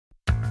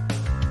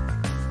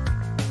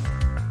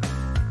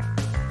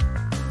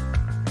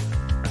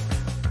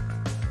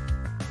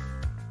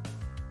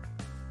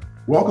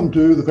Welcome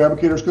to the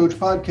Fabricators Coach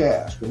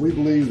podcast, where we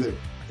believe that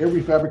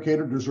every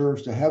fabricator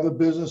deserves to have a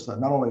business that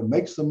not only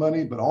makes the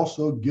money, but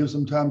also gives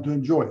them time to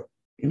enjoy it.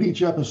 In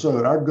each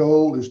episode, our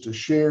goal is to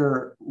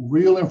share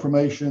real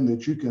information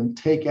that you can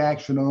take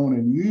action on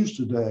and use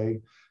today,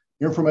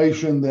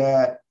 information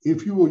that,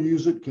 if you will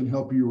use it, can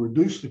help you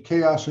reduce the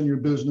chaos in your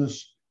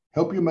business,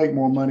 help you make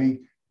more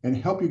money, and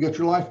help you get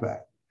your life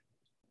back.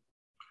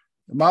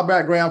 My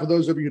background, for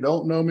those of you who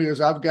don't know me,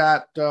 is I've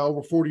got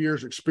over 40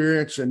 years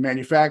experience in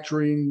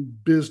manufacturing,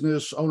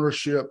 business,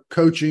 ownership,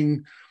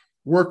 coaching,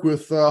 work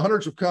with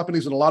hundreds of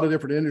companies in a lot of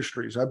different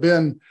industries. I've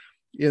been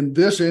in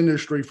this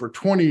industry for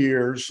 20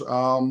 years,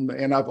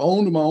 and I've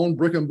owned my own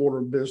brick and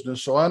mortar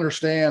business. So I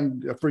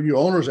understand, for you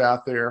owners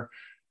out there,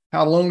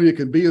 how lonely it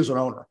can be as an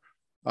owner.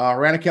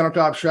 Ran a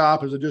countertop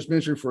shop, as I just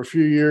mentioned, for a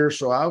few years.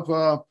 So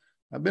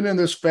I've been in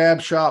this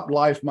fab shop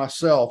life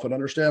myself and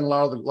understand a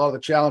lot of the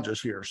challenges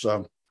here.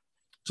 So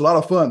it's a lot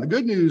of fun. The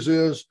good news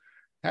is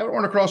I haven't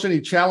run across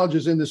any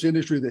challenges in this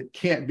industry that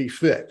can't be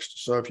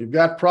fixed. So if you've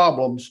got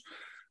problems,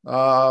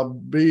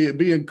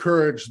 be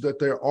encouraged that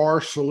there are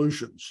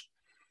solutions.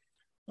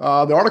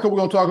 The article we're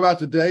going to talk about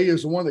today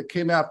is the one that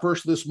came out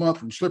first this month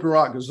from Slippery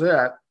Rock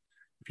Gazette.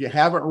 If you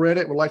haven't read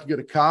it, would like to get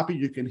a copy,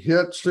 you can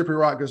hit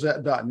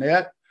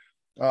slipperyrockgazette.net,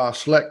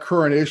 select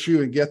current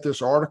issue, and get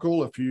this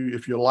article. If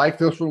you like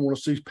this one, want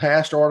to see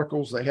past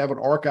articles, they have an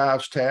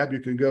archives tab. You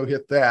can go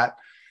hit that.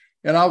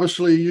 And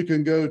obviously, you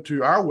can go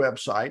to our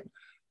website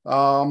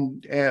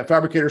at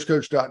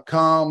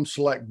fabricatorscoach.com,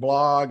 select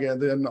blog,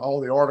 and then all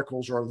the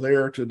articles are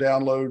there to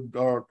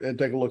download and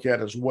take a look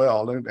at as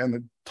well. And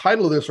the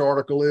title of this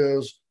article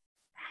is,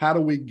 How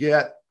Do We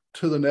Get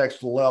to the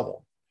Next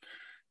Level?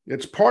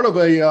 It's part of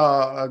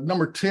a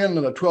number 10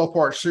 in a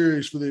 12-part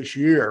series for this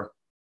year.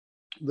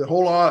 The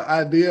whole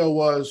idea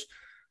was,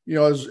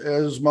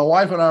 as my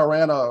wife and I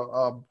ran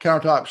a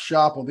countertop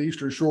shop on the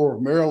Eastern Shore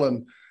of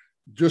Maryland,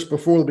 just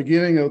before the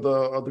beginning of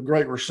the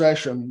Great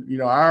Recession,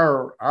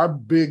 our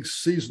big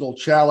seasonal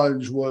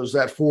challenge was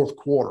that fourth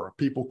quarter.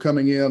 People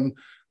coming in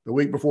the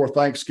week before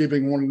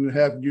Thanksgiving wanting to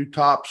have new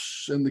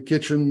tops in the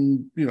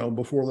kitchen,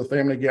 before the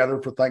family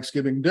gathered for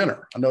Thanksgiving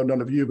dinner. I know none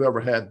of you have ever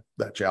had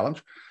that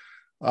challenge,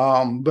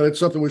 but it's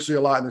something we see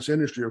a lot in this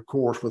industry, of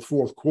course, with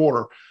fourth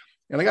quarter.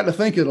 And I got to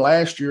thinking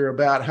last year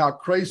about how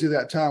crazy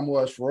that time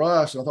was for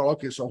us. And I thought,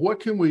 okay, so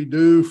what can we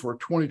do for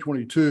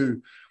 2022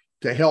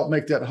 to help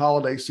make that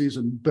holiday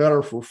season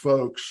better for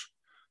folks,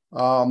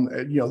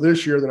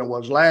 this year than it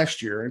was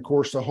last year? And of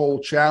course, the whole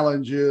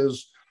challenge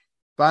is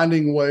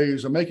finding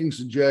ways and making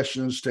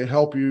suggestions to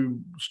help you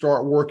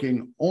start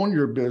working on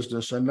your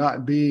business and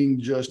not being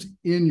just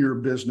in your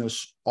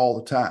business all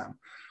the time.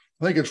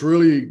 I think it's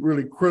really,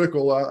 really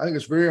critical. I think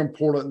it's very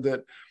important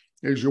that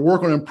as you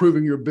work on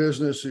improving your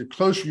business, the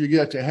closer you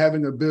get to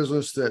having a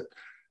business that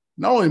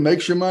not only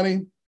makes you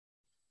money,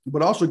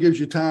 but also gives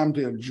you time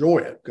to enjoy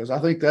it. Because I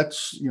think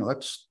that's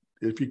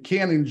if you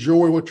can't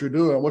enjoy what you're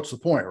doing, what's the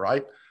point,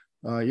 right?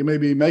 You may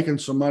be making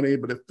some money,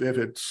 but if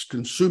it's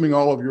consuming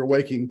all of your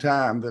waking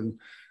time, then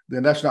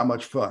that's not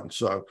much fun.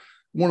 So I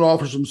want to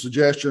offer some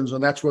suggestions,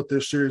 and that's what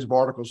this series of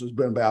articles has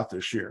been about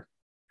this year.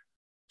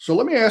 So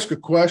let me ask a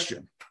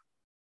question.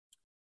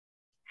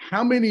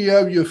 How many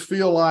of you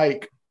feel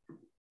like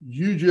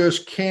you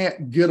just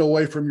can't get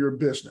away from your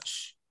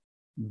business?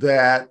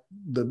 That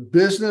the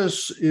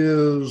business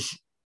is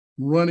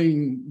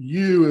running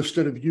you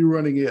instead of you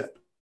running it?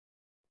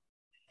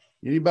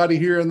 Anybody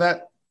here in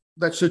that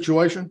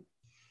situation?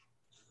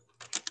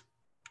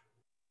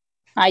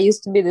 I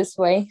used to be this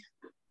way.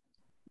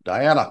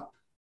 Diana.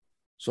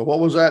 So what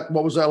was that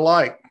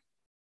like?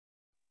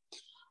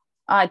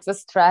 It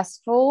was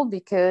stressful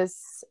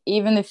because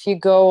even if you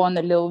go on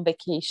a little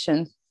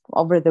vacation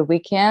over the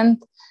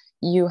weekend,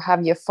 you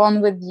have your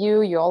phone with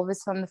you. You're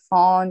always on the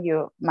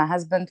phone. My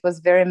husband was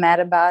very mad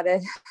about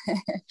it.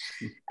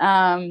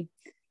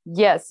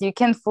 Yes, you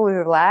can fully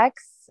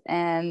relax,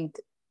 and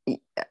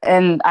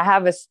I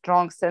have a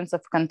strong sense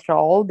of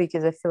control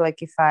because I feel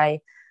like if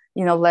I,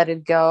 let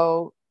it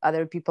go,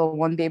 other people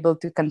won't be able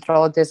to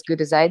control it as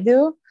good as I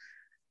do.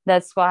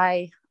 That's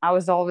why I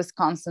was always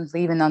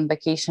constantly, even on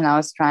vacation, I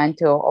was trying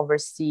to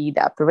oversee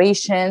the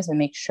operations and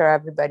make sure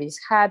everybody's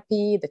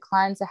happy, the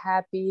clients are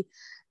happy,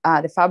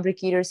 the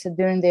fabricators are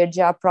doing their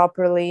job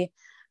properly.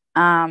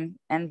 And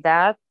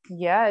that,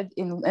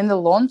 in the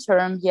long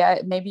term,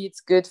 maybe it's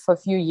good for a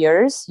few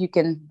years. You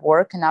can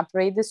work and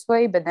operate this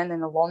way, but then in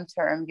the long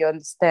term, you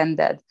understand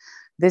that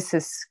this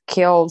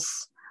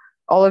kills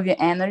all of your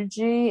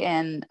energy,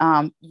 and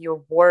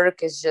your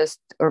work is just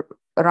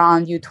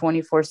around you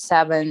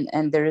 24/7,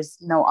 and there is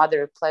no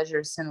other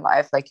pleasures in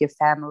life like your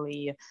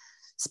family,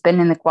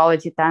 spending the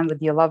quality time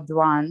with your loved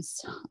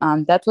ones.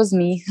 That was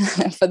me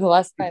for the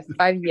last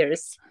five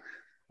years.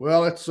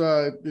 Well, it's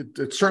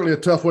certainly a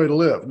tough way to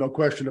live, no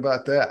question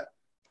about that.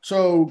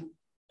 So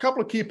a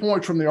couple of key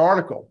points from the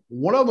article.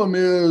 One of them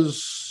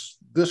is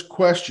this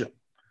question.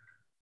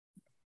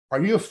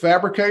 Are you a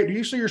fabricator? Do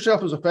you see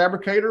yourself as a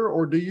fabricator,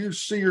 or do you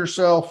see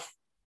yourself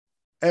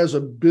as a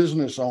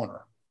business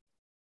owner?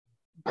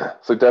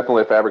 So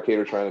definitely a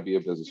fabricator trying to be a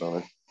business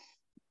owner.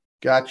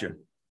 Gotcha.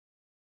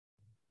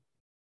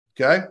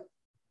 Okay.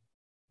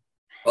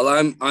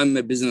 Well, I'm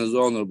a business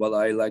owner, but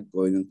I like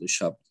going into the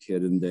shop here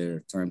and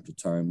there, time to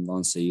time,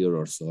 once a year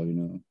or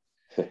so.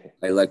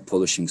 I like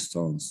polishing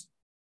stones.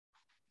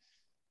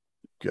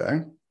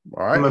 Okay.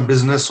 All right. I'm a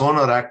business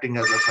owner acting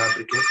as a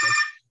fabricator.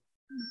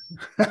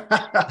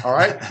 All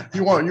right.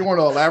 You want to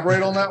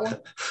elaborate on that one?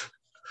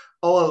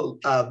 All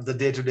the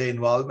day-to-day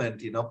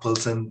involvement,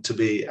 pulls in to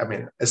be. I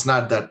mean, it's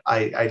not that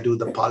I do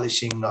the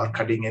polishing or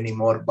cutting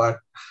anymore, but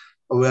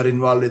we're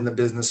involved in the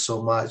business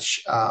so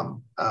much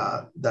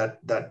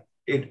that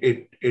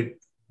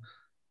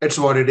it's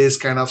what it is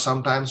kind of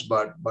sometimes,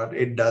 but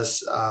it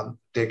does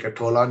take a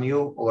toll on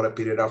you over a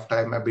period of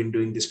time. I've been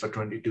doing this for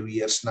 22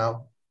 years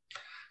now.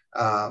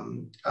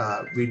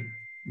 We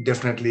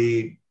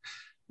definitely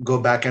go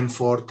back and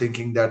forth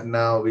thinking that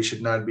now we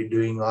should not be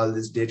doing all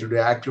these day-to-day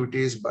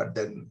activities, but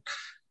then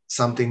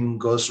something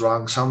goes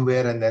wrong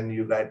somewhere and then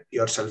you get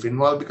yourself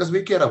involved because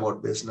we care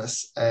about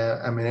business.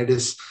 I mean, it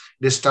is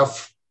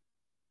tough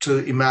to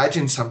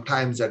imagine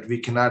sometimes that we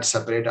cannot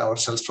separate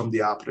ourselves from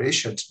the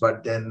operations,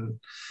 but then,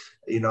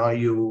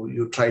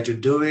 you try to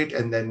do it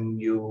and then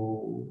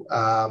you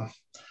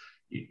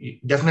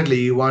definitely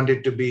you want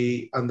it to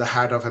be on the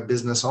hat of a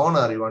business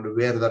owner. You want to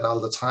wear that all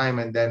the time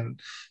and then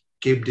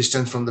keep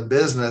distance from the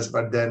business.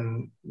 But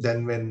then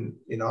when,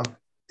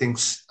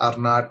 things are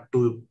not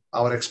to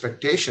our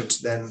expectations,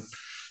 then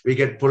we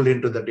get pulled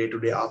into the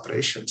day-to-day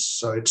operations.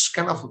 So it's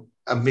kind of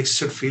a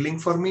mixed feeling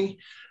for me.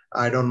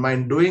 I don't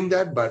mind doing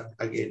that, but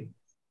again,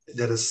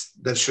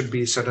 there should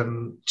be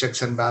certain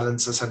checks and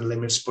balances and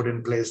limits put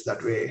in place.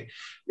 That way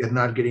we're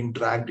not getting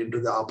dragged into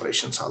the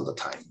operations all the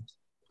time.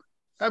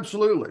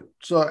 Absolutely.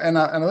 So, and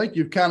I think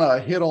you've kind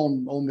of hit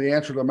on the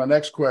answer to my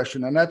next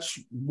question, and that's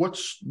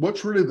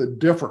what's really the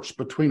difference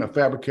between a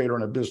fabricator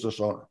and a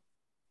business owner?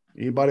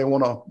 Anybody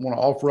want to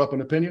offer up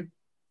an opinion?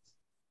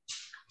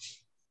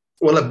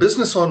 Well, a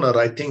business owner,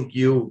 I think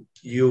you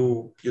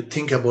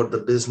think about the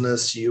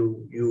business,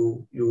 you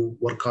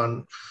work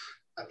on,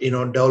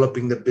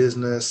 developing the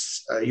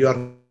business. You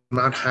are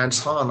not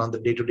hands-on on the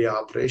day-to-day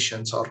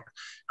operations or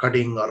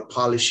cutting or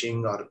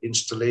polishing or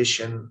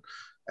installation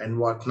and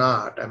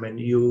whatnot. I mean,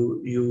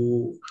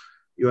 you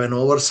have an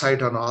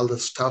oversight on all the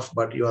stuff,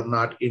 but you are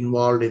not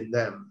involved in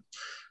them.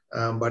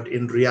 But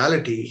in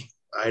reality,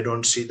 I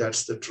don't see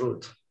that's the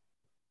truth.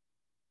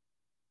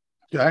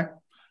 Okay.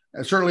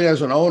 And certainly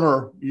as an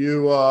owner,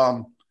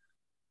 you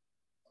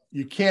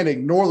can't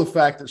ignore the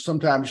fact that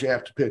sometimes you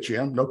have to pitch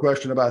in. No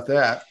question about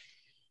that.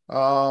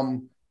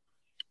 Diana,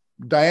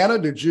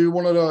 did you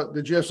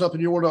have something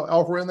you want to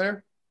offer in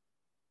there?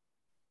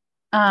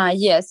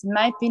 Yes, in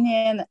my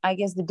opinion, I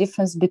guess the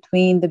difference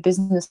between the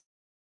business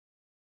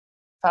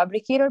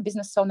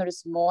owner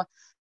is more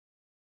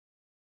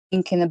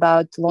thinking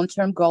about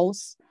long-term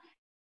goals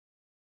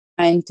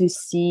and to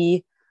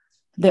see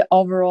the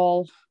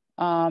overall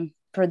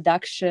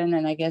production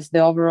and I guess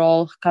the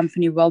overall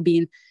company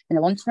well-being in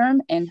the long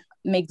term and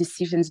make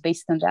decisions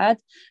based on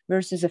that,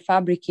 versus a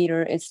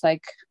fabricator, it's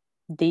like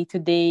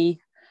day-to-day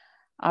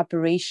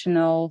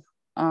operational,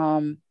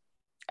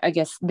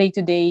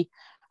 day-to-day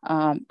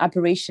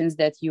operations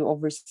that you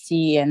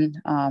oversee and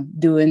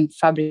doing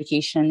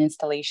fabrication,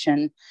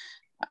 installation.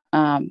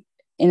 In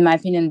my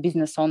opinion,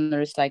 business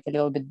owner is like a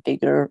little bit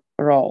bigger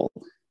role.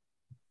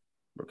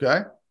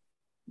 Okay.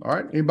 All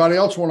right. Anybody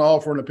else want to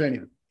offer an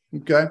opinion?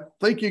 Okay. I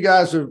think you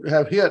guys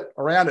have hit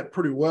around it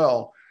pretty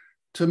well.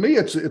 To me,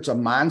 it's a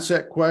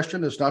mindset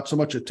question. It's not so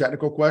much a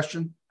technical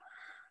question.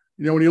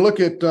 When you look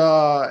at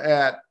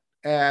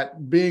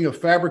being a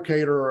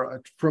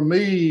fabricator, for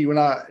me,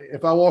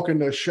 if I walk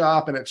into a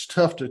shop and it's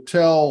tough to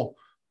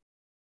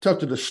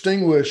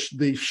distinguish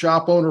the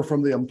shop owner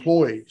from the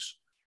employees.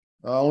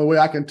 Only way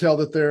I can tell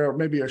that they're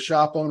maybe a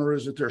shop owner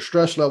is that their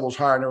stress level is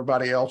higher than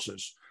everybody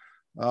else's,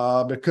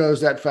 because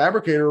that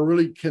fabricator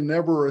really can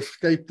never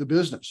escape the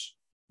business.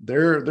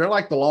 They're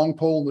like the long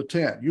pole in the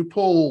tent. You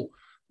pull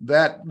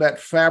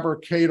that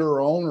fabricator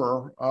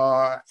owner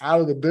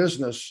out of the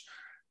business,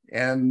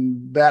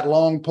 and that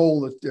long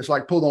pole, it's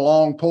like pulling a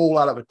long pole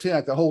out of a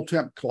tent. The whole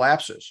tent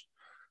collapses.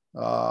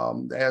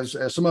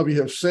 As some of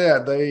you have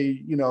said,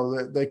 they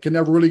can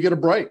never really get a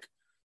break.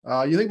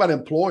 You think about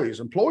employees.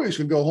 Employees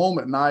can go home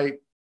at night.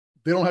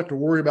 They don't have to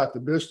worry about the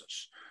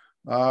business.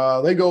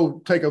 They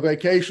go take a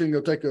vacation,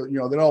 they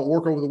don't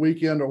work over the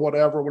weekend or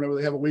whatever, whenever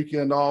they have a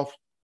weekend off.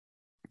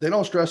 They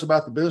don't stress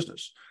about the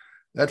business.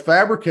 That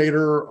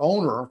fabricator /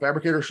 owner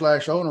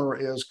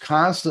is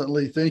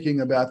constantly thinking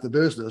about the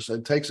business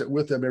and takes it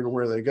with them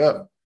everywhere they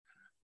go.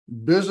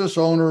 Business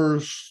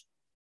owners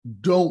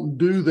don't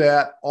do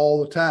that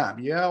all the time.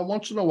 Yeah,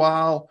 once in a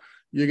while,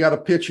 you got to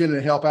pitch in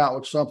and help out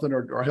with something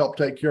or help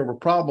take care of a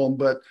problem.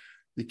 But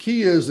the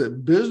key is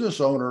that business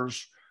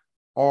owners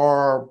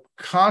are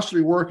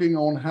constantly working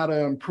on how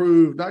to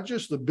improve not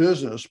just the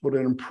business, but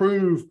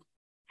improve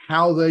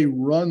how they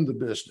run the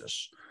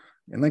business.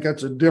 I think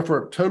that's a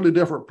totally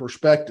different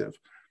perspective.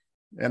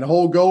 And the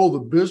whole goal of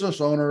the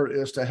business owner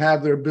is to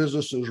have their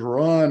businesses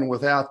run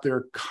without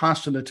their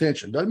constant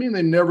attention. Doesn't mean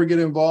they never get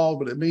involved,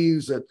 but it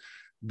means that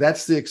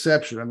That's the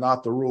exception and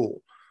not the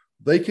rule.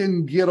 They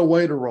can get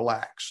away to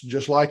relax,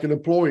 just like an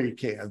employee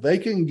can. They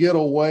can get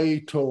away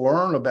to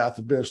learn about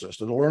the business,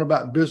 to learn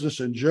about business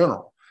in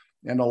general,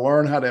 and to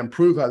learn how to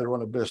improve how they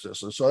run a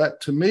business. And so that,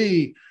 to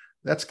me,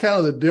 that's kind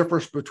of the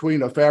difference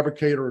between a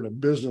fabricator and a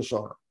business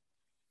owner.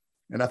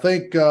 And I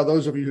think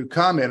those of you who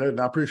commented,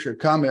 and I appreciate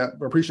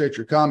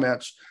your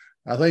comments.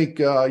 I think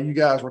you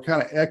guys were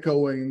kind of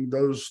echoing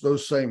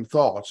those same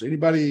thoughts.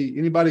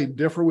 Anybody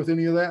differ with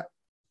any of that?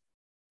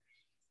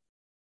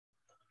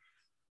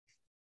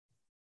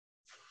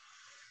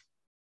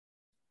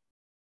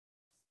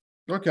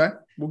 Okay,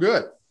 well,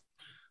 good. I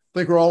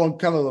think we're all on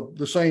kind of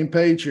the same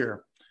page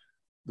here.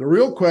 The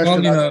real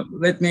question. Well,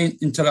 let me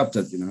interrupt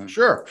it.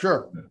 Sure.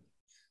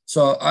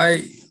 So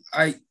I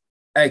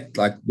act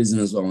like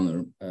business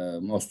owner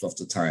most of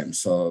the time.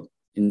 So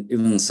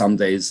even some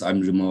days I'm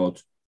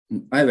remote.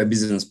 I have a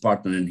business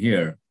partner in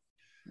here,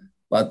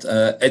 but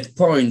at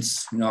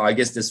points, I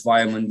guess that's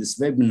why I'm on this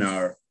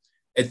webinar.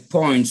 At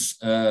points,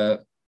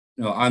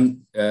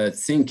 I'm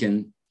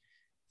thinking,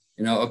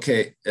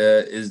 okay,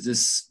 is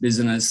this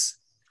business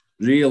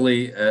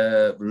really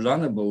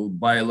runnable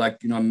by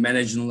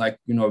managing,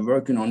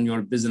 working on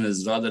your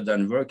business rather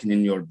than working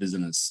in your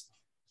business?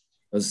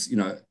 Because,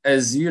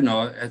 as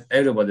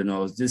everybody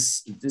knows,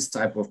 this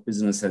type of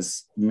business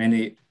has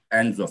many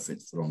ends of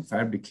it, from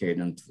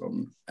fabricating,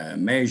 from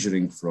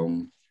measuring,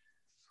 from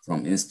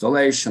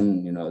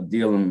installation,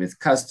 dealing with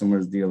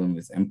customers, dealing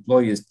with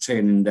employees,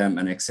 training them,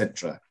 and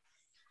etc.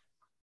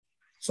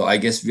 So I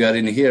guess we are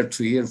in here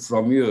to hear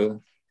from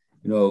you,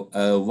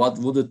 what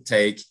would it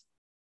take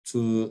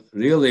to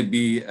really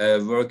be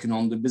working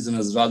on the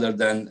business rather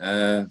than,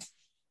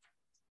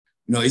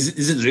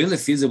 is it really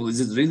feasible?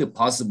 Is it really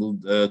possible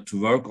to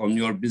work on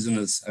your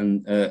business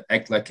and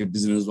act like a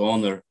business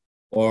owner,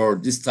 or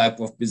this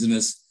type of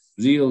business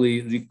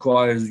really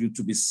requires you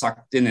to be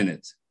sucked in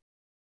it?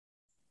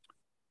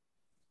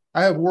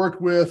 I have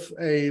worked with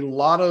a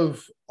lot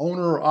of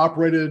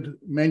owner-operated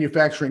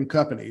manufacturing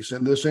companies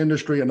in this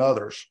industry and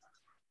others.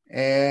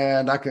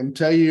 And I can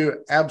tell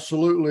you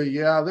absolutely,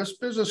 yeah, this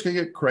business can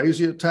get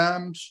crazy at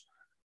times,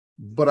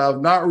 but I've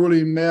not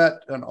really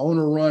met an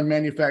owner-run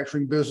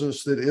manufacturing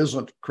business that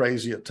isn't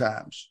crazy at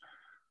times.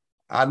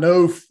 I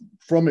know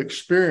from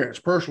experience,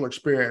 personal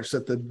experience,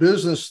 that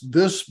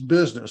this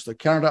business, the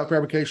countertop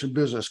fabrication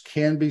business,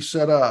 can be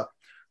set up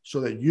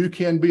so that you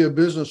can be a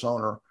business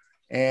owner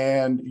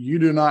and you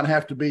do not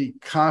have to be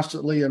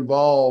constantly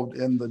involved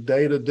in the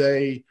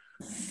day-to-day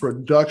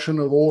production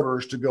of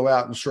orders to go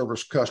out and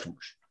service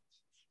customers.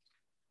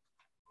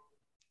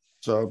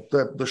 So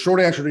the short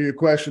answer to your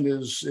question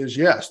is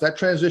yes, that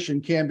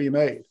transition can be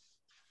made.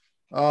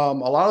 A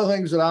lot of the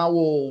things that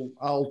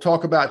I'll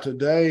talk about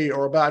today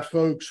are about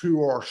folks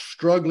who are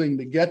struggling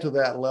to get to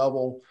that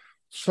level.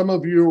 Some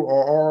of you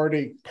are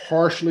already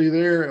partially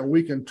there, and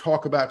we can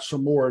talk about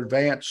some more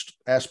advanced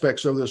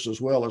aspects of this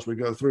as well as we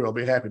go through. I'll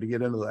be happy to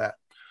get into that.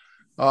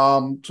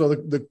 So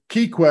the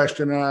key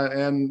question,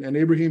 and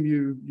Ibrahim,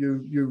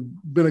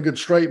 you've been a good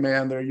straight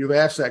man there. You've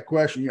asked that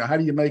question. How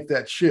do you make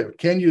that shift?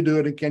 Can you do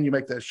it, and can you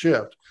make that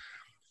shift?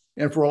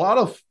 And for a lot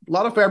of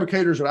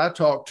fabricators that I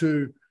talk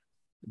to,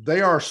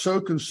 they are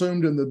so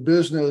consumed in the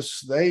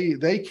business,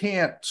 they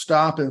can't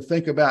stop and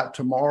think about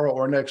tomorrow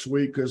or next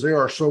week because they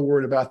are so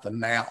worried about the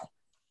now.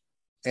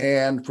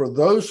 And for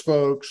those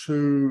folks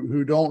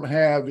who don't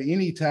have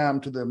any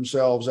time to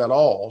themselves at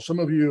all, some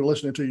of you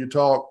listening to you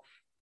talk,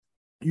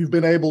 you've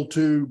been able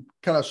to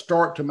kind of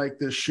start to make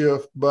this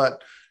shift,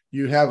 but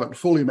you haven't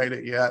fully made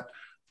it yet.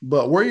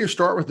 But where you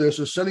start with this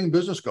is setting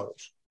business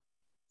goals.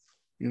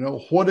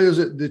 What is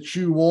it that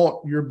you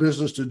want your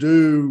business to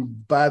do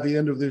by the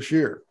end of this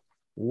year?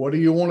 What do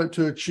you want it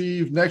to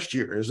achieve next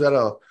year? Is that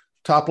a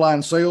top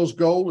line sales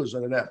goal? Is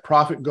that a net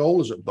profit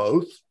goal? Is it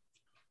both?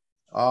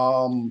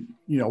 What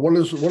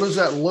does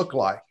that look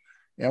like?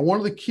 And one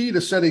of the key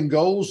to setting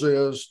goals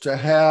is to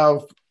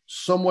have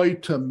some way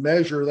to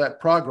measure that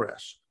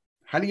progress.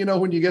 How do you know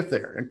when you get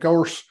there? And of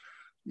course,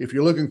 if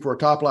you're looking for a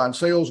top line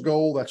sales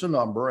goal, that's a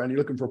number, and you're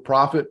looking for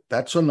profit,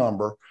 that's a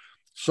number.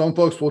 Some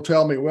folks will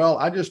tell me, well,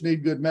 I just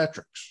need good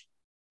metrics.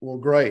 Well,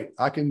 great.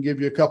 I can give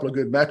you a couple of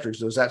good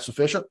metrics. Is that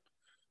sufficient?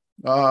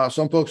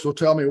 Some folks will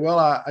tell me,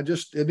 well,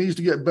 it needs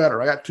to get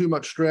better. I got too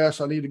much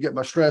stress. I need to get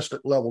my stress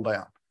level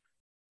down.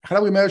 How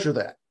do we measure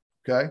that?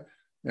 Okay.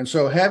 And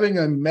so having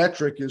a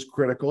metric is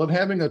critical, and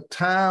having a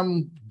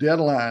time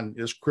deadline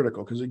is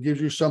critical because it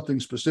gives you something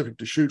specific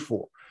to shoot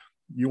for.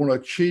 You want to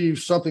achieve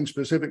something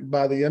specific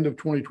by the end of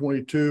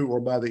 2022 or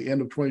by the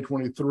end of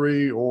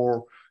 2023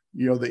 or,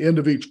 the end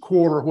of each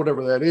quarter,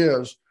 whatever that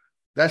is.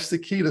 That's the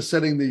key to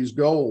setting these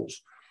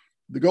goals.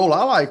 The goal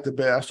I like the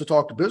best to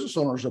talk to business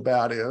owners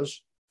about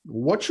is,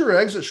 what's your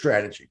exit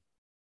strategy?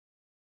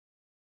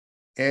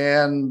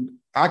 And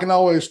I can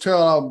always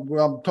tell when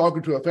I'm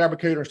talking to a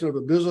fabricator instead of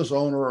a business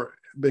owner,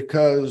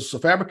 because a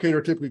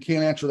fabricator typically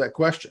can't answer that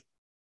question.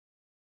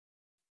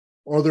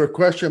 Or their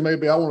question may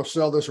be, I want to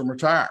sell this and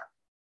retire.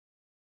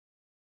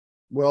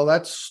 Well,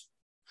 that's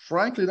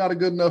frankly not a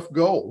good enough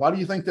goal. Why do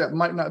you think that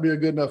might not be a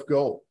good enough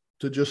goal,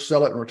 to just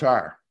sell it and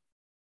retire?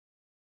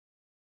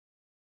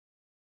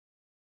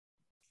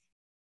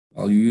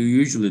 Well, you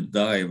usually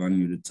die when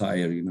you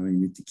retire. You know, you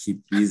need to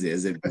keep busy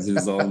as a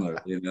business owner.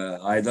 You know,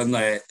 I don't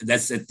know.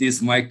 That's at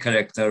least my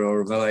character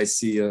or what I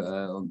see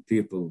on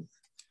people.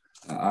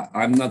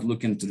 I'm not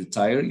looking to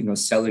retire. You know,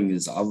 selling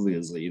is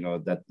obviously, you know,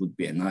 that would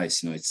be a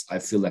nice. You know, I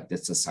feel like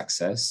that's a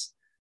success.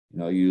 You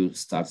know, you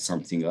start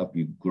something up,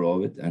 you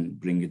grow it and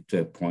bring it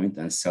to a point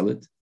and sell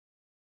it.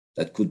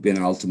 That could be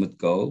an ultimate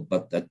goal,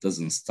 but that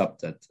doesn't stop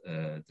that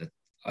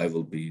I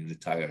will be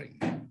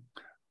retiring.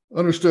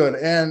 Understood.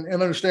 And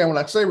understand when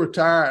I say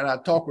retire and I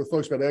talk with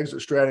folks about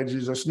exit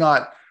strategies, it's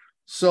not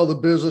sell the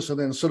business and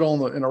then sit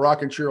in a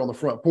rocking chair on the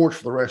front porch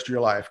for the rest of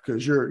your life,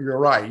 because you're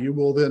right. You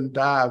will then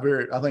die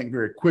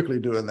very quickly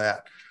doing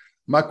that.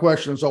 My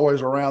question is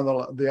always around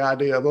the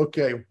idea of,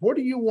 okay, what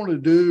do you want to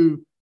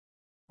do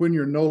when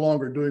you're no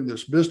longer doing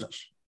this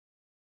business?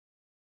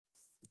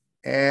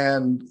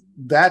 And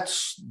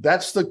that's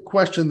the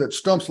question that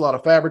stumps a lot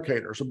of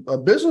fabricators. A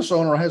business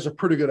owner has a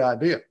pretty good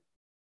idea.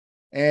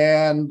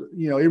 And,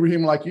 you know,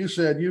 Ibrahim, like you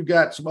said, you've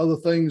got some other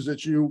things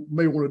that you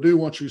may want to do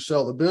once you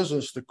sell the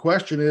business. The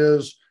question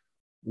is,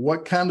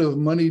 what kind of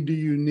money do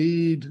you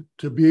need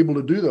to be able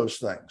to do those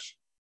things?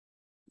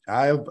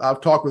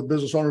 I've talked with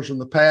business owners in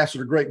the past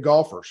that are great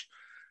golfers.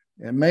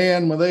 And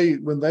man,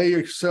 when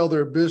they sell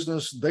their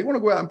business, they want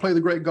to go out and play the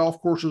great golf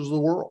courses of the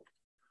world.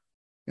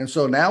 And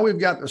so now we've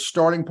got the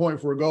starting point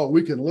for a goal.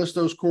 We can list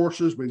those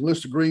courses. We can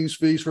list the greens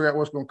fees, figure out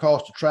what's going to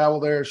cost to travel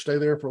there, stay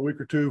there for a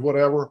week or two,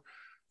 whatever.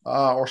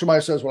 Or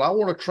somebody says, well, I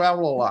want to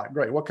travel a lot.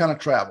 Great. What kind of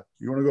travel?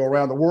 You want to go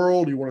around the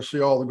world? You want to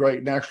see all the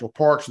great national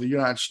parks of the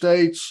United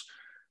States?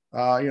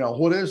 You know,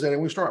 what is that?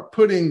 And we start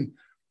putting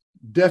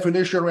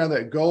definition around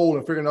that goal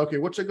and figuring, okay,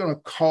 what's it going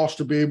to cost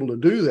to be able to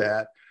do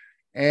that?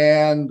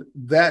 And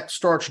that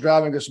starts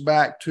driving us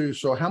back to,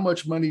 so how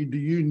much money do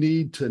you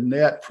need to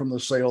net from the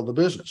sale of the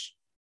business?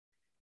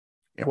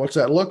 And what's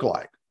that look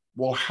like?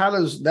 Well, how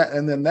does that,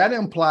 and then that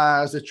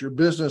implies that your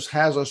business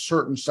has a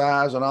certain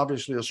size and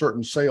obviously a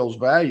certain sales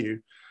value.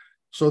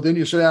 So then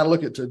you sit down and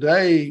look at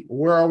today,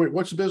 where are we?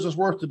 What's the business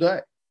worth today?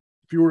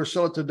 If you were to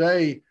sell it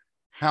today,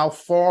 how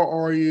far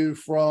are you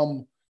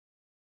from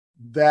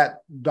that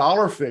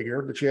dollar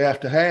figure that you have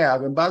to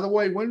have? And by the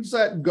way, when's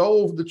that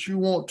goal that you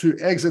want to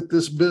exit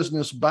this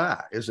business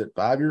by? Is it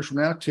 5 years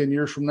from now, 10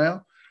 years from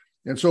now?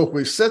 And so if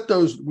we set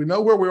those, we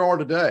know where we are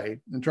today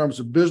in terms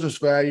of business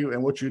value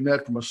and what you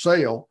net from a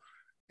sale,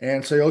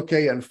 and say,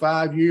 okay, in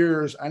 5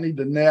 years, I need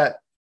to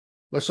net,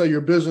 let's say your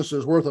business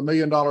is worth $1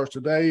 million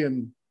today,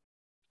 and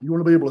you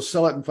want to be able to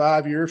sell it in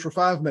 5 years for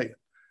 $5 million.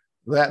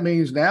 That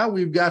means now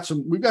we've got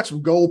some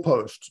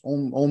goalposts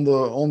on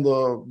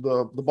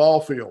the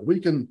ball field.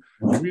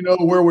 We know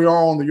where we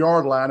are on the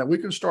yard line, and we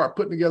can start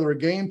putting together a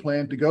game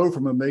plan to go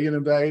from $1 million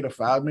in value to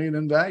 $5 million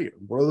in value.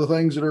 What are the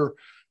things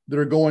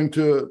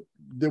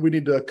that we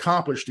need to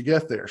accomplish to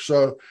get there?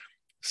 So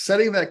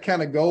setting that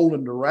kind of goal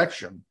and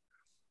direction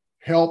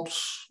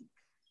helps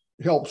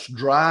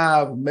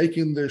drive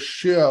making this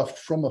shift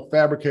from a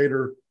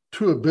fabricator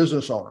to a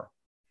business owner.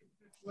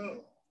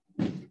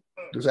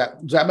 Does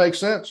that make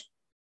sense?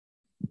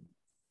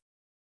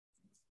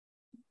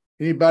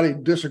 Anybody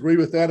disagree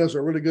with that as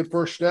a really good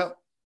first step?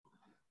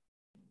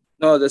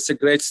 No, that's a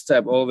great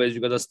step. Always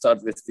you got to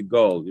start with the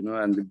goal, you know,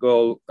 and the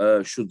goal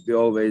should be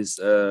always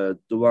the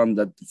one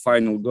that the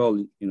final goal,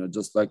 you know,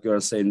 just like you are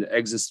saying, the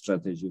exit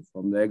strategy.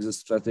 From the exit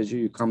strategy,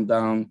 you come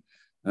down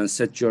and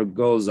set your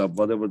goals up,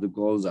 whatever the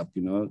goals up,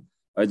 you know,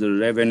 either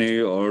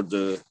revenue or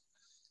the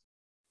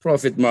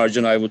profit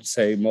margin, I would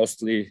say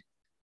mostly,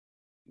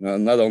 you know,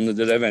 not only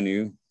the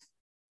revenue,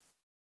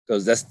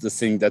 because that's the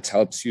thing that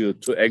helps you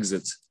to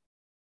exit.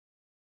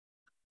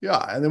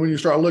 Yeah. And then when you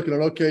start looking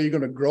at, okay, you're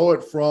going to grow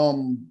it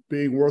from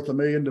being worth $1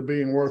 million to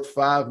being worth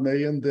 $5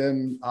 million,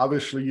 then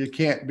obviously you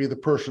can't be the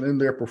person in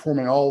there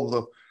performing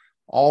all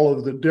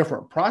of the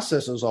different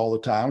processes all the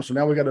time. So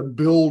now we got to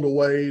build a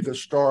way to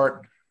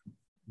start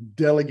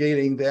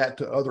delegating that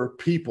to other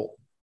people.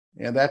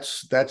 And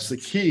that's the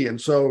key.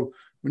 And so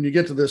when you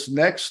get to this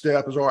next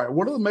step is, all right,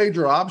 what are the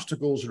major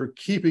obstacles that are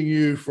keeping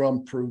you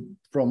from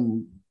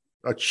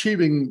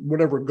achieving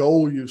whatever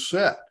goal you've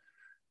set?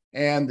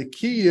 And the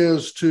key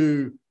is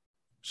to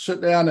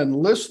sit down and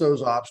list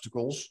those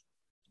obstacles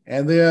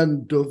and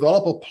then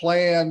develop a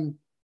plan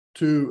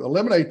to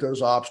eliminate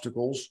those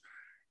obstacles.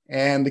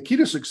 And the key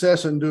to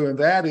success in doing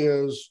that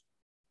is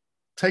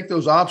take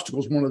those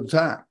obstacles one at a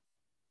time.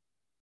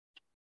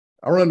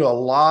 I run into a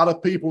lot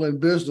of people in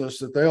business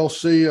that they'll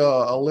see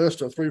a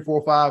list of 3,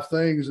 4, 5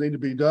 things that need to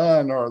be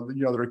done, or,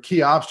 you know, there are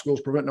key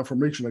obstacles preventing them from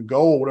reaching a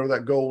goal, whatever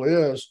that goal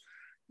is,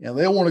 and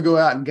they want to go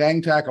out and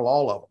gang tackle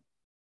all of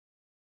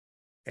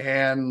them.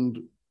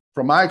 And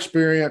from my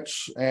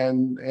experience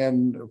and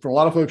from a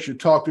lot of folks you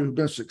talk to who've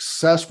been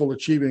successful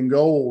achieving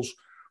goals,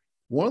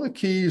 one of the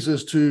keys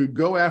is to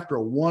go after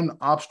one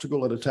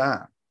obstacle at a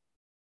time.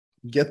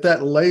 Get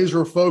that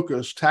laser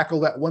focus,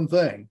 tackle that one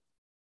thing,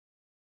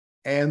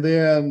 and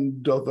then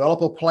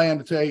develop a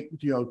plan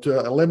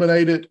to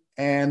eliminate it,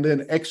 and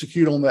then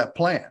execute on that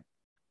plan,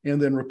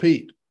 and then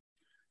repeat.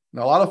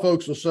 Now, a lot of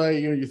folks will say,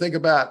 you think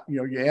about,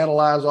 you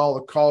analyze all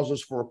the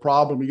causes for a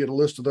problem, you get a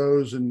list of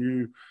those,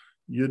 and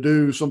You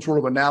do some sort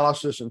of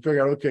analysis and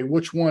figure out, okay,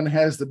 which one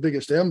has the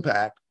biggest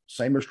impact?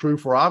 Same is true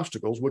for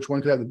obstacles. Which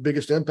one could have the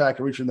biggest impact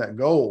in reaching that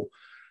goal?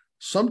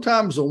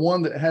 Sometimes the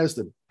one that has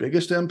the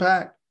biggest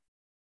impact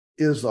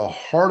is the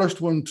hardest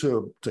one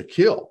to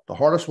kill, the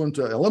hardest one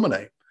to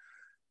eliminate.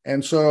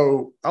 And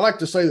so I like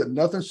to say that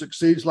nothing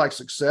succeeds like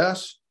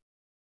success.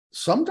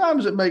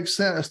 Sometimes it makes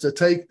sense to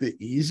take the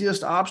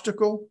easiest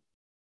obstacle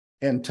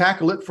and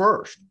tackle it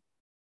first.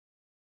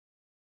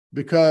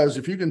 Because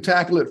if you can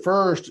tackle it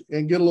first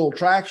and get a little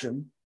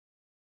traction,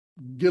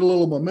 get a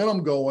little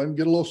momentum going,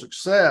 get a little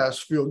success,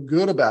 feel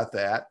good about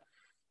that.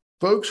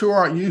 Folks who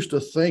aren't used to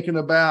thinking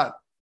about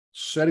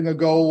setting a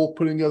goal,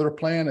 putting together a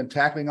plan, and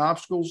tackling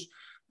obstacles,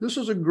 this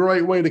is a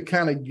great way to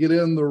kind of get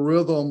in the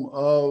rhythm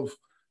of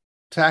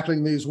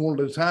tackling these one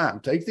at a time.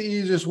 Take the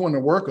easiest one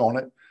and work on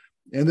it.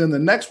 And then the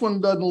next one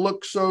doesn't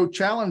look so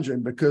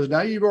challenging because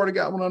now you've already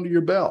got one under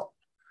your belt.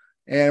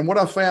 And what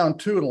I found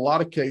too, in a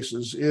lot of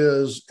cases,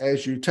 is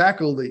as you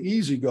tackle the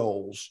easy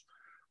goals,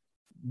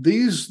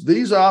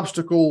 these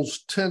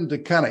obstacles tend to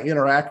kind of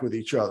interact with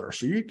each other.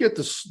 So you get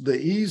the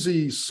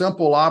easy,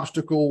 simple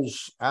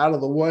obstacles out of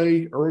the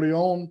way early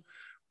on.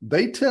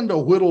 They tend to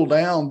whittle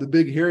down the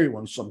big, hairy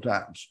ones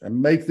sometimes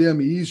and make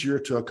them easier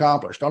to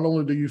accomplish. Not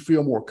only do you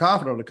feel more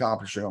confident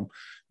accomplishing them,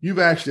 you've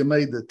actually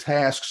made the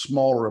task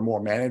smaller and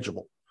more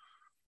manageable.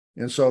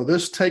 And so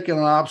this taking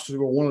an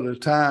obstacle one at a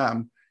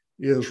time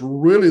is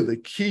really the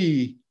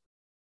key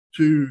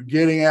to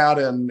getting out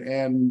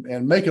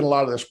and making a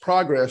lot of this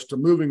progress to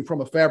moving from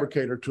a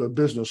fabricator to a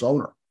business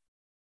owner.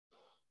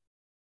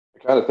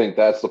 I kind of think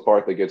that's the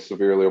part that gets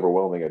severely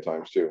overwhelming at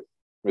times too,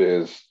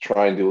 is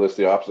trying to list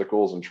the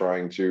obstacles and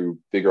trying to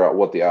figure out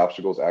what the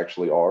obstacles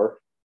actually are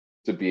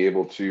to be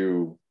able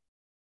to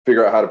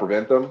figure out how to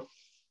prevent them.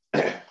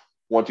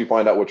 Once you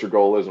find out what your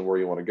goal is and where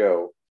you want to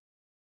go,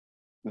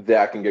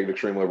 that can get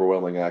extremely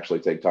overwhelming and actually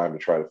take time to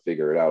try to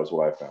figure it out, is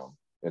what I found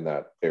in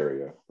that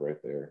area right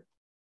there.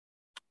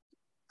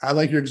 I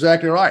think you're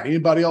exactly right.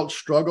 Anybody else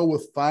struggle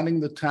with finding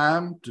the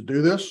time to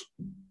do this?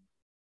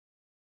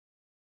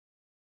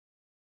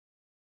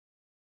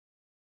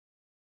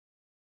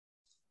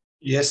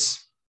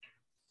 Yes.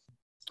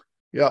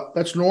 Yeah,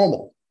 that's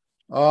normal.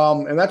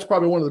 And that's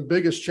probably one of the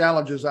biggest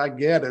challenges I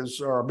get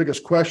or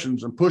biggest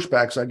questions and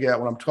pushbacks I get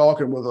when I'm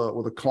talking with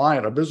a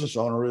client, a business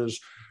owner, is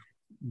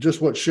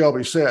just what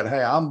Shelby said.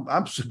 Hey,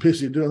 I'm so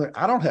busy doing it.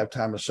 I don't have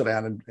time to sit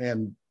down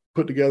and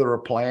put together a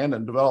plan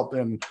and develop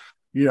and,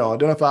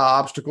 identify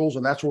obstacles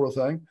and that sort of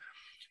thing.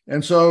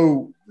 And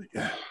so,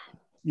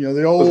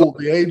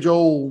 the age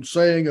old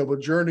saying of a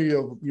journey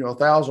of,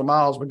 1,000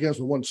 miles begins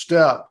with one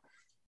step.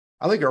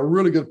 I think a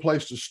really good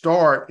place to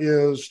start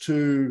is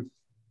to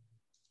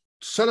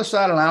set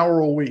aside an hour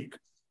a week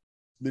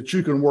that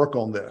you can work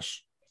on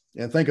this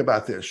and think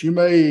about this. You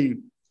may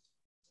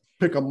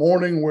pick a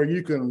morning where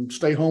you can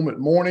stay home at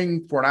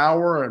morning for an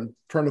hour and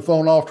turn the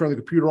phone off, turn the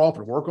computer off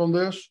and work on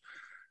this.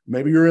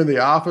 Maybe you're in the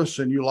office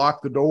and you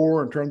lock the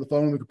door and turn the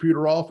phone and the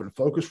computer off and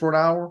focus for an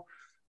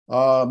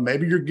hour.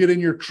 Maybe you're getting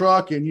your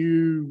truck and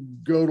you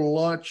go to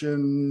lunch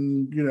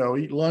and,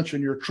 eat lunch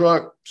in your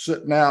truck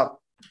sitting out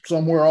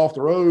somewhere off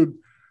the road,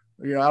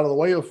 out of the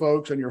way of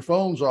folks, and your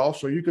phone's off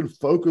so you can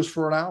focus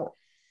for an hour.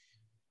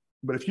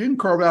 But if you can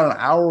carve out an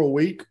hour a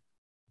week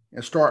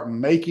and start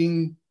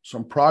making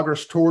some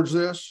progress towards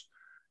this,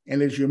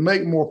 and as you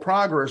make more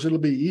progress, it'll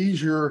be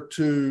easier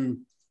to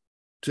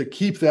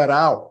keep that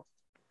hour.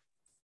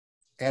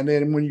 And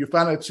then when you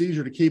find it's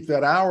easier to keep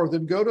that hour,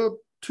 then go to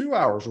 2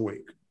 hours a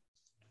week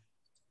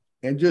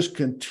and just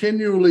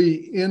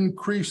continually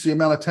increase the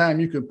amount of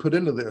time you can put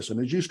into this. And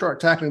as you start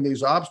tackling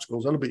these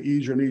obstacles, that'll be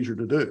easier and easier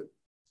to do.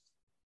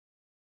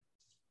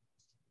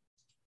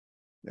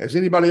 Has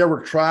anybody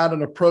ever tried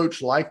an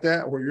approach like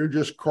that where you're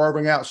just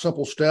carving out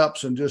simple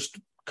steps and just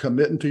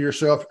committing to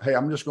yourself, hey,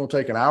 I'm just going to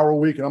take an hour a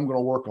week and I'm going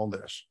to work on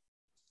this?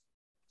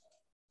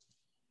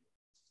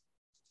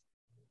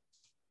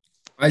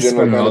 I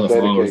spend a lot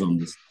of hours on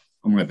this.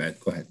 Oh, my bad.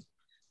 Go ahead.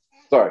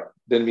 Sorry,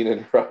 didn't mean to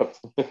interrupt.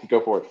 Go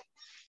for it.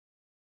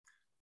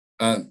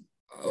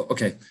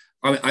 Okay.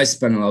 I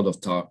spend a lot of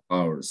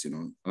hours,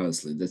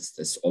 honestly,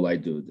 that's all I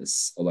do.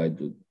 That's all I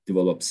do.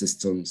 Develop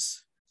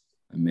systems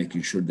and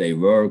making sure they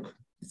work.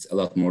 It's a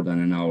lot more than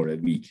an hour a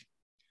week.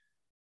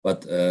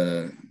 But,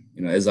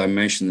 as I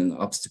mentioned in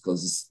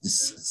obstacles,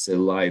 it's a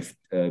life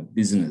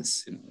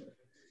business.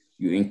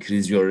 You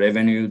increase your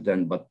revenue,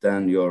 but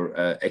then your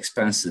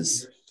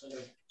expenses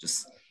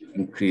just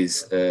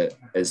increase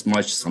as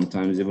much,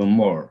 sometimes even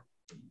more.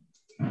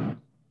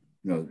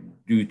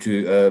 Due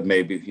to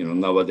maybe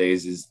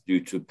nowadays is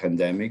due to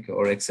pandemic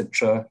or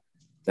etc.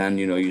 Then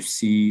you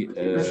see.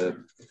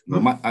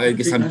 I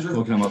guess I'm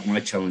talking about my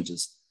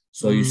challenges.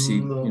 So you see,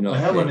 I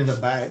have one in the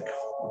bag,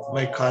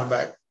 my car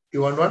bag.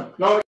 You want one?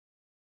 No.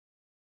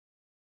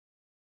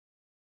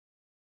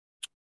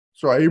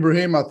 Sorry,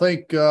 Ibrahim, I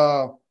think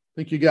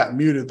you got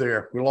muted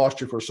there. We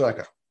lost you for a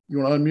second. You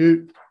want to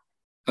unmute?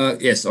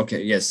 Yes.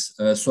 Okay. Yes.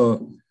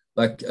 So,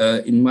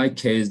 in my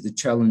case, the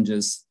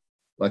challenges,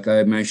 like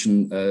I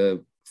mentioned,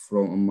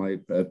 from my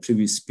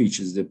previous speech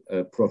is the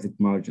profit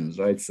margins,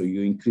 right? So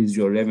you increase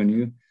your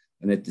revenue,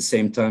 and at the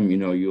same time,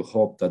 you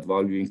hope that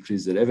while you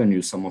increase the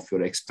revenue, some of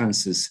your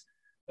expenses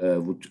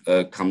would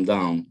come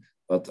down.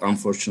 But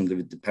unfortunately,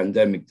 with the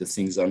pandemic, the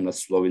things are not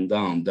slowing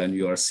down. Then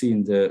you are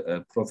seeing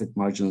the profit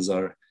margins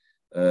are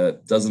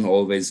doesn't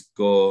always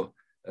go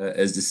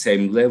as the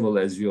same level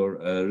as your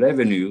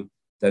revenue.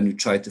 Then you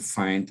try to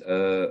find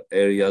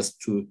areas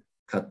to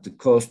cut the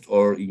cost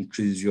or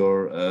increase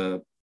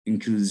your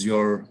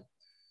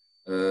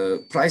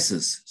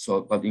prices. So,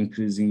 but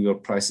increasing your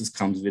prices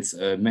comes with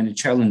many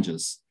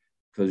challenges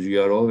because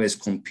you are always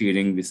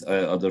competing with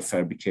other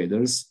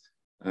fabricators.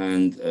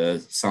 And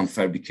some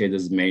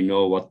fabricators may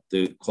know what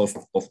the cost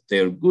of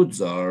their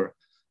goods are,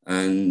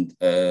 and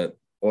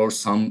or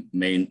some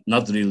may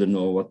not really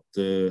know what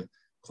the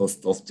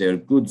cost of their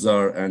goods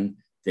are, and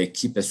they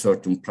keep a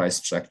certain price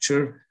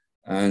structure.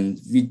 And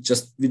we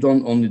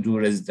don't only do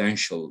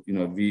residential,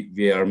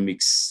 we are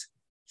mixed.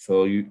 So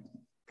you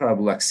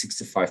probably like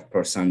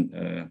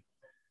 65%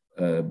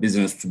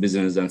 business to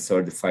business and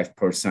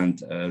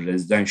 35%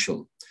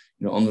 residential.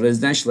 On the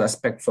residential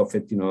aspects of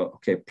it,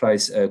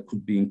 price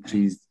could be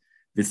increased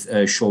with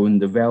showing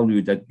the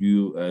value that you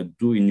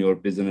do in your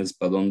business,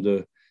 but on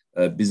the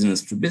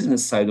business to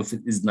business side of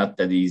it is not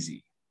that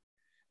easy,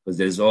 because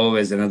there's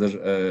always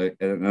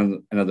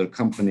another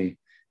company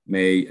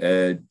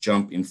may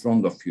jump in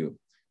front of you.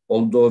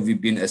 Although we've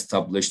been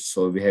established,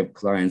 so we have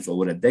clients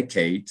over a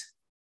decade,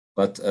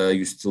 but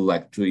you still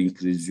like to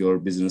increase your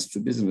business to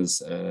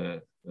business,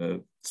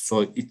 so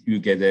you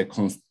get a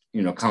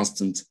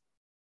constant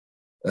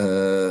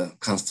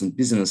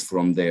business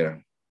from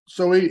there.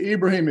 So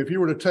Ibrahim, if you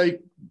were to take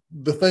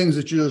the things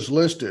that you just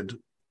listed,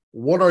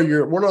 what are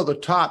the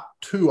top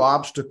 2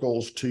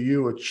 obstacles to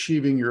you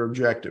achieving your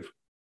objective?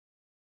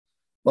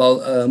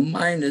 Well,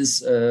 mine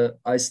is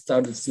I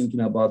started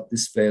thinking about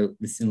this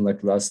within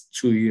like last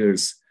 2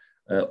 years,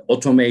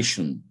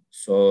 automation.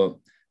 So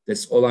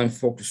that's all I'm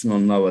focusing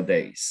on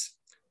nowadays.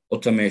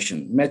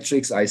 Automation.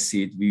 Metrics, I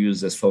see it. We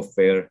use a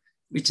software,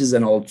 which is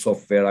an old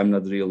software. I'm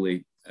not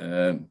really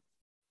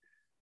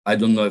I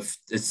don't know if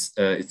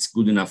it's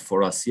good enough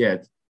for us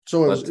yet.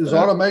 So is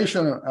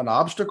automation an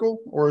obstacle,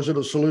 or is it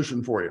a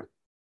solution for you?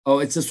 Oh,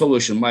 it's a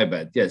solution. My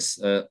bad. Yes.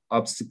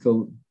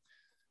 Obstacle.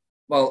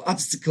 Well,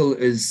 obstacle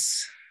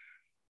is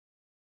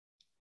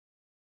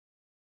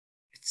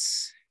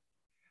it's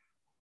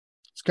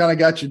kind of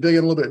got you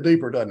digging a little bit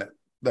deeper, doesn't it?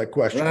 That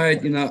question. Right.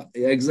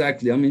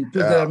 Exactly. I mean,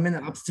 there are many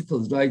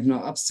obstacles, right?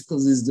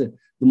 Obstacles is the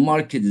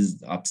market is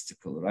the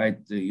obstacle, right?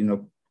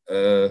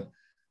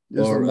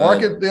 Is the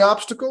market the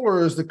obstacle,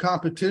 or is the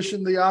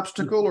competition the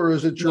obstacle, or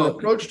is it your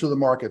approach to the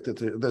market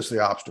that's the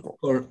obstacle?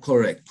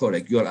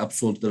 Correct. You are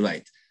absolutely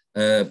right.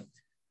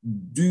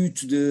 Due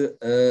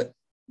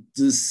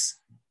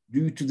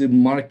to the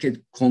market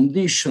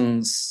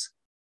conditions,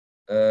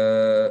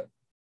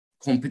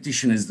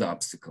 competition is the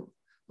obstacle.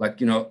 Like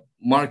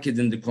market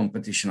and the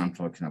competition I'm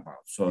talking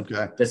about. So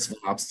that's the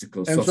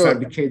obstacle. So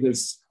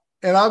fabricators.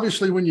 And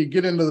obviously, when you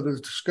get into the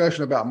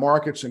discussion about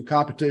markets and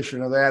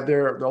competition and that,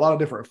 there are a lot of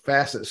different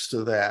facets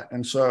to that.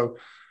 And so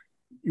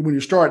when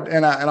you start,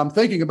 and I'm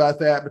thinking about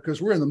that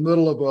because we're in the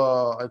middle of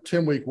a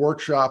 10-week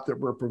workshop that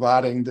we're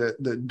providing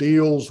that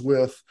deals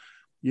with,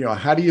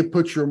 how do you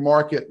put your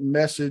market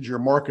message, your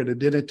market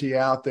identity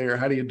out there?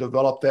 How do you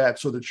develop that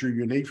so that you're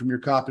unique from your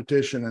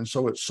competition? And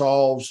so it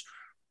solves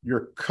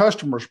your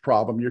customer's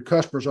problem. Your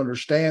customers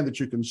understand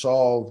that you can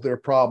solve their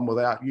problem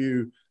without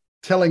you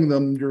telling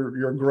them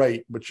you're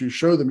great, but you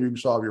show them you can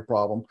solve your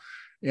problem.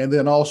 And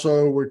then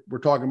also we're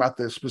talking about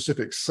the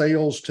specific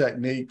sales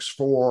techniques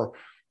for,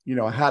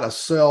 how to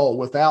sell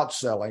without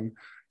selling.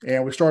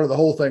 And we started the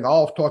whole thing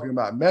off talking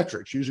about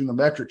metrics, using the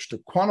metrics to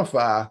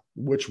quantify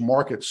which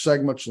market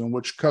segments and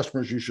which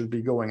customers you should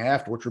be going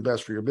after, which are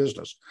best for your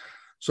business.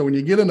 So when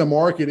you get into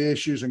market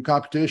issues and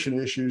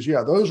competition issues,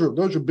 those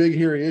are big,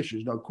 hairy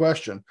issues, no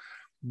question.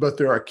 But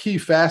there are key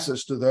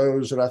facets to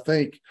those that I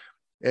think,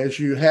 as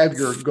you have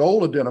your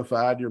goal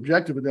identified, your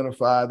objective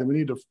identified, then we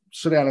need to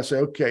sit down and say,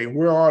 okay,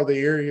 where are the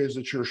areas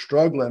that you're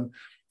struggling,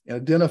 and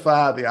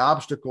identify the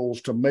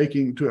obstacles to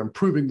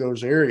improving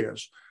those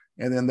areas.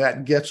 And then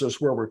that gets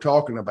us where we're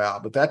talking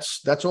about. But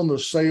that's on the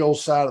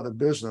sales side of the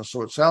business.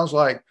 So it sounds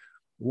like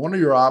one of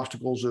your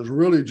obstacles is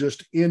really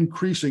just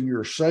increasing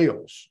your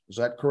sales. Is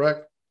that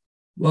correct?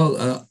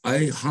 Well,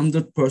 I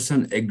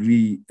 100%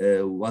 agree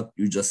what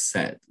you just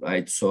said,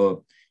 right?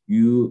 So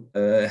you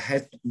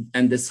had,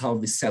 and that's how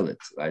we sell it,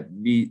 right?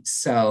 We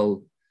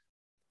sell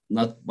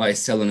not by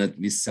selling it,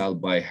 we sell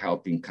by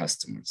helping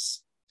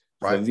customers.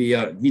 Right.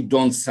 So we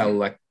don't sell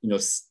like,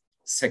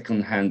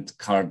 second-hand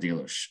car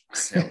dealers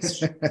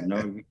sales.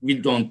 We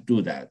don't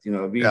do that.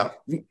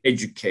 We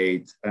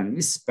educate and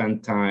we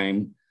spend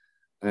time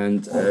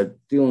and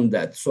doing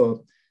that.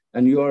 So,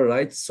 and you are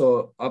right.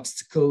 So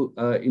obstacle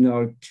in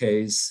our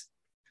case,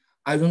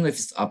 I don't know if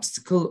it's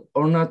obstacle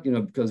or not,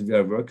 because we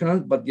are working on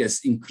it, but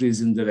yes,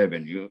 increasing the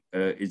revenue.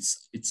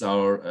 It's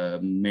our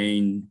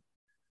main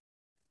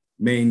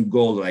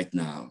goal right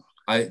now.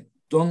 I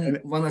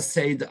don't want to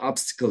say the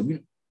obstacle.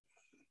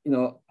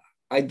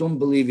 I don't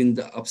believe in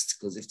the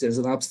obstacles. If there's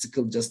an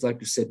obstacle, just like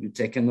you said, you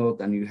take a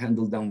note and you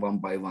handle them one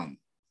by one.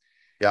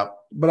 Yeah.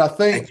 But I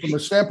think from a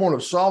standpoint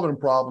of solving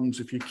problems,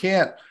 if you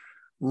can't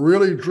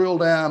really drill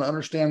down,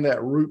 understand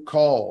that root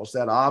cause,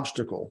 that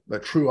obstacle,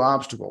 that true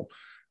obstacle,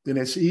 then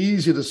it's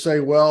easy to say,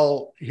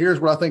 well, here's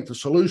what I think the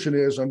solution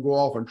is, and go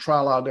off and try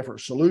a lot of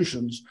different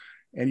solutions.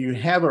 And you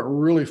haven't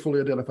really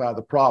fully identified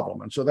the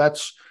problem. And so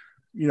that's,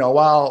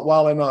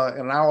 while in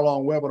an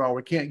hour-long webinar,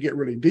 we can't get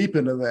really deep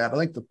into that. I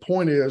think the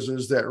point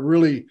is that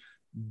really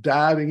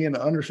diving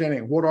into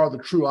understanding what are the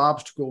true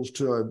obstacles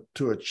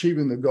to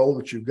achieving the goal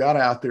that you've got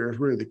out there is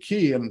really the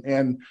key.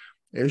 And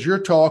as you're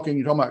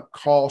talking about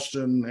cost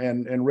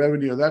and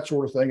revenue, that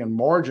sort of thing, and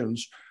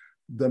margins,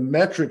 the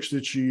metrics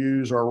that you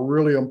use are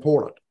really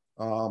important.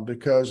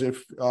 Because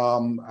if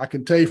I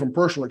can tell you from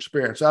personal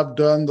experience, I've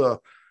done the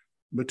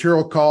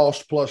material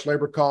cost plus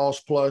labor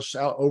cost plus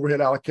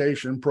overhead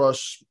allocation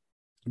plus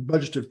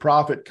budgeted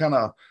profit kind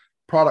of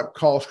product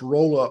cost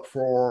roll up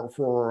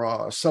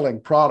for selling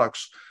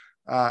products.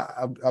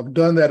 I've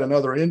done that in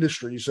other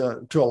industries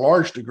to a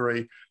large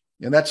degree.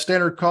 And that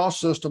standard cost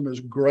system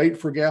is great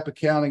for GAAP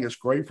accounting. It's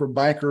great for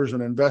bankers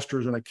and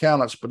investors and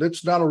accountants, but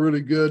it's not a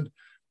really good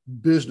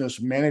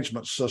business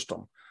management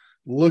system.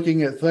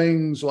 Looking at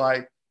things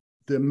like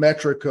the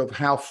metric of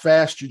how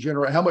fast you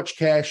generate, how much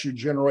cash you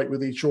generate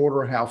with each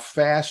order, how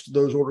fast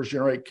those orders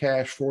generate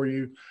cash for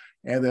you,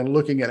 and then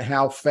looking at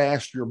how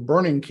fast you're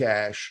burning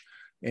cash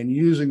and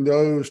using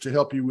those to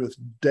help you with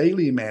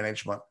daily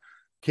management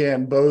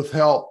can both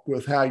help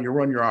with how you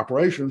run your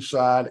operations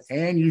side,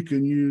 and you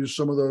can use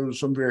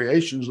some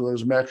variations of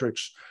those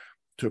metrics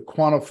to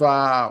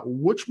quantify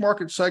which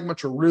market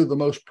segments are really the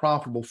most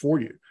profitable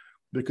for you,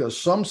 because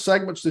some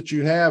segments that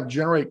you have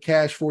generate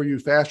cash for you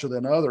faster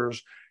than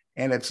others,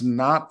 and it's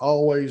not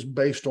always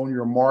based on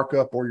your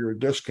markup or your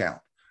discount.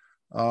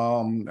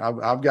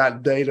 I've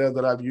got data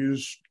that I've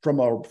used from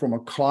a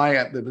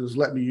client that has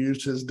let me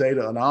use his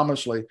data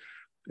anonymously.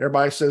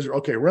 Everybody says,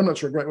 okay,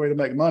 remnants are a great way to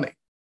make money.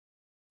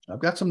 I've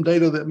got some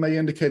data that may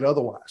indicate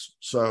otherwise.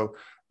 So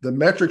the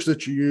metrics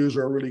that you use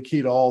are really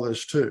key to all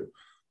this too.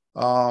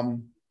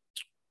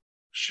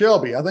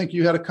 Shelby, I think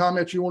you had a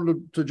comment you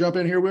wanted to jump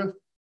in here with.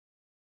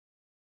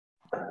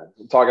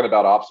 Talking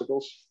about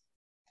obstacles.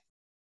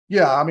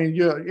 Yeah, I mean,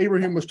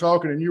 Ibrahim was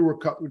talking and you were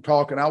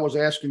talking. I was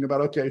asking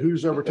about, okay,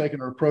 who's ever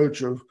taken an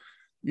approach of,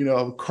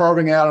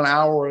 carving out an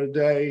hour a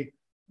day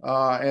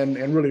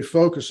and really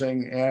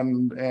focusing.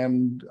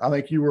 And I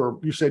think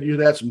you said you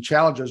had some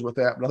challenges with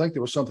that, but I think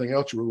there was something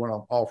else you were going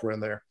to offer in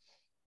there.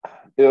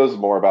 It was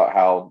more about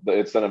how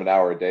instead of an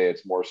hour a day,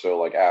 it's more so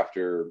like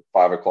after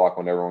 5 o'clock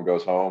when everyone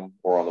goes home,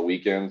 or on the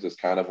weekends is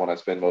kind of when I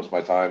spend most of my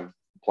time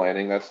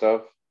planning that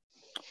stuff.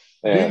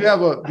 And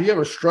do you have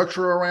a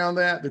structure around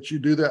that you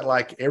do that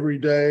like every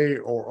day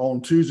or on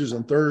Tuesdays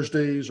and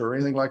Thursdays or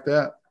anything like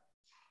that?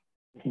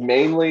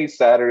 Mainly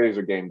Saturdays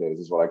or game days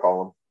is what I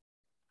call them.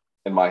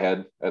 In my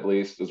head, at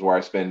least, is where I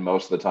spend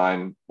most of the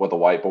time with a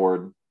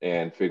whiteboard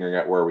and figuring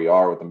out where we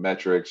are with the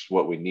metrics,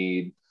 what we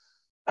need,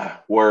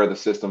 where the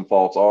system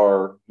faults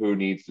are, who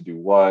needs to do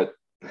what,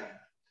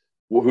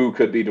 who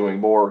could be doing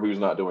more, who's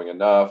not doing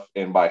enough.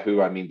 And by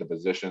who, I mean the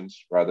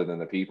positions rather than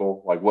the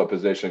people. Like what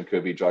position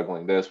could be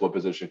juggling this, what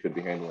position could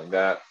be handling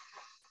that.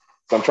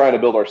 So I'm trying to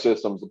build our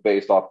systems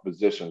based off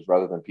positions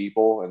rather than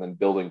people, and then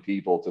building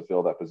people to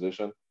fill that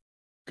position.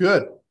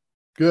 Good.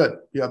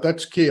 Yeah,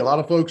 that's key. A lot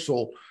of folks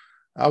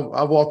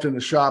I've walked into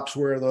shops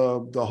where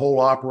the whole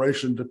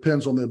operation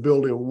depends on the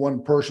ability of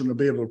one person to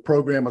be able to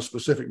program a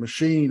specific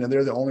machine, and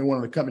they're the only one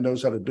in the company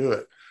knows how to do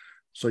it.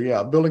 So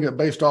yeah, building it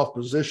based off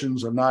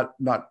positions and not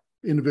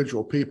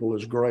individual people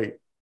is great.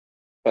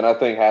 And I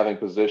think having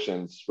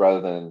positions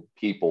rather than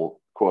people,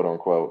 quote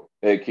unquote,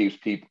 it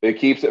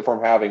keeps it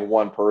from having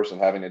one person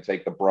having to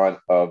take the brunt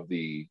of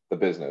the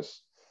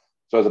business.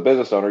 So as a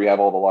business owner, you have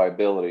all the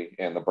liability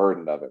and the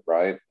burden of it,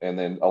 right? And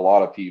then a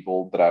lot of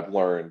people that I've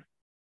learned,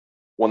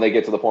 when they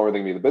get to the point where they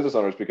can be the business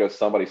owners, because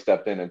somebody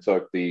stepped in and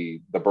took the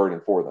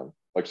burden for them.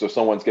 Like, so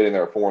someone's getting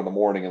there at 4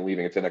 a.m. and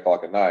leaving at 10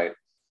 o'clock at night,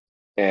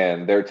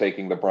 and they're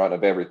taking the brunt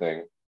of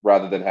everything,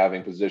 rather than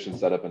having positions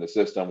set up in the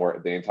system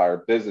where the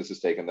entire business is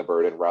taking the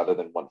burden rather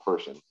than one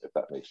person, if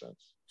that makes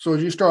sense. So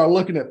as you start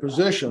looking at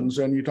positions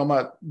and you're talking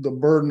about the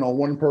burden on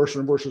one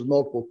person versus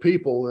multiple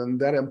people, and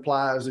that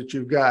implies that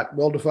you've got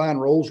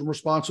well-defined roles and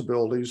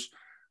responsibilities.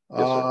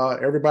 Yes,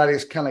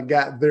 everybody's kind of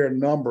got their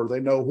number. They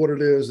know what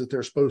it is that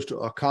they're supposed to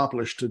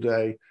accomplish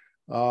today.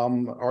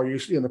 Are you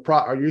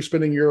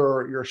spending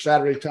your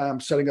Saturday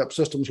time setting up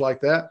systems like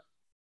that?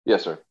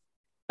 Yes, sir.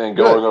 And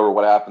going over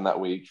what happened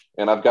that week.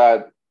 And I've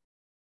got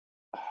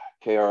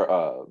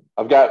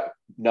I've got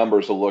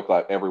numbers to look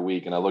at every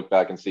week, and I look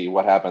back and see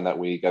what happened that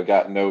week. I've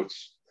got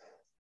notes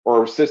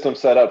or systems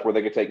set up where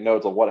they could take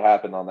notes of what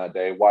happened on that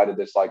day. Why did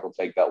this cycle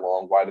take that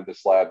long? Why did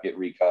this slab get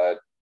recut?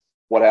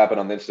 What happened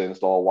on this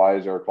install? Why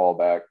is there a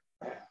callback?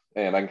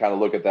 And I can kind of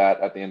look at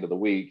that at the end of the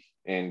week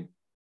and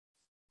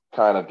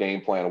kind of game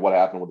plan what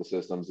happened with the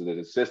systems. Did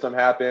a system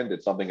happen?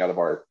 Did something out of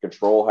our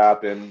control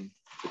happen,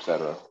 et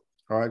cetera?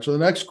 All right. So the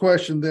next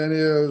question then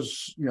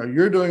is,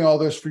 you're doing all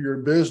this for your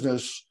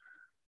business.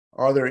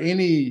 Are there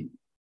any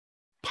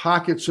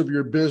pockets of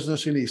your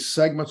business, any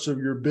segments of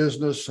your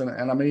business,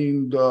 and I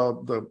mean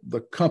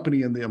the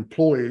company and the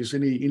employees,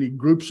 any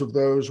groups of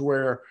those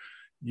where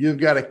you've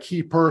got a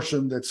key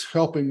person that's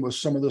helping with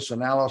some of this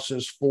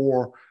analysis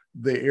for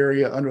the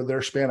area under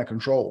their span of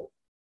control?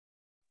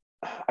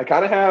 I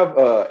kind of have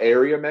an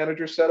area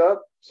manager set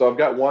up. So I've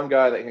got one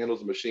guy that handles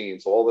the machine.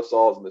 So all the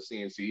saws and the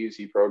CNCs,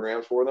 he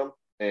programs for them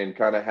and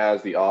kind of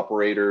has the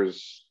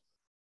operators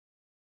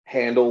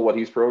handle what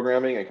he's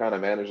programming and kind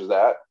of manages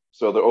that.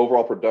 So the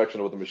overall production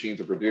of what the machines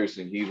are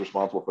producing, he's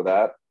responsible for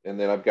that. And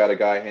then I've got a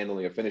guy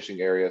handling a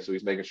finishing area. So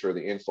he's making sure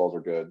the installs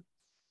are good.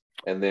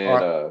 And then,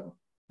 right.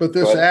 But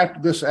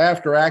this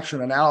after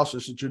action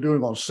analysis that you're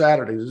doing on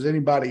Saturdays, is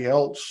anybody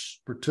else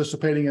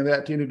participating in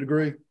that to any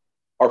degree?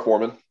 Our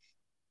foreman.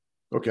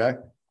 Okay,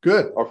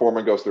 good. Our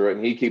foreman goes through it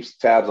and he keeps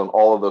tabs on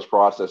all of those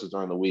processes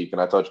during the week.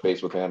 And I touch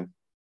base with him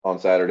on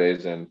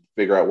Saturdays and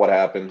figure out what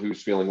happened,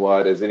 who's feeling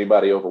what, is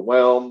anybody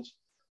overwhelmed?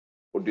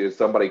 Or is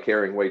somebody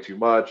carrying way too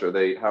much? How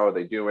are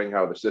they doing?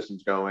 How are the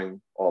systems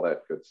going? All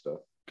that good stuff.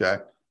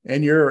 Okay.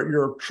 And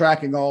you're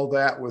tracking all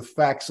that with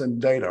facts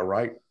and data,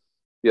 right?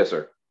 Yes,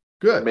 sir.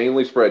 Good.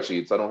 Mainly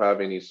spreadsheets. I don't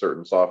have any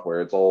certain software.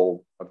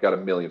 I've got a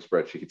million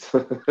spreadsheets.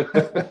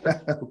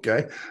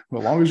 Okay.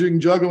 Well, as long as you can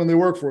juggle and they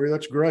work for you,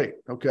 that's great.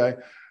 Okay.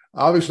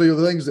 Obviously,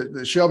 the things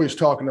that Shelby's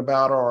talking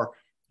about are,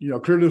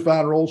 clearly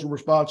defined roles and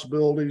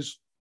responsibilities,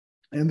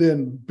 and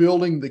then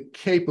building the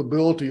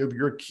capability of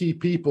your key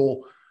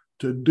people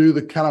to do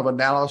the kind of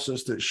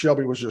analysis that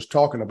Shelby was just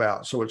talking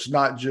about. So it's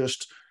not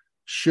just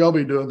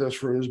Shelby doing this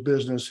for his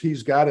business.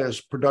 He's got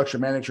his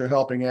production manager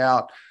helping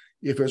out.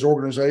 If his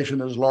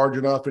organization is large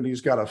enough and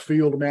he's got a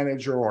field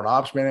manager or an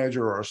ops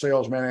manager or a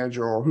sales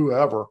manager or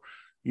whoever,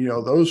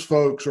 those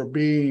folks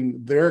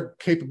their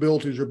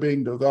capabilities are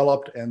being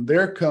developed and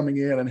they're coming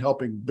in and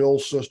helping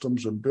build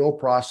systems and build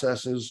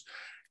processes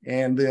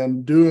and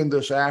then doing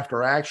this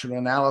after action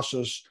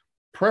analysis,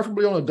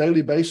 preferably on a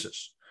daily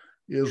basis,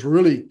 is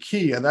really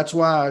key. And that's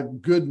why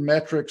good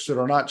metrics that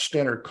are not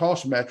standard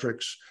cost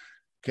metrics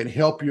can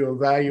help you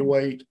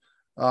evaluate,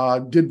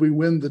 did we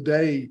win the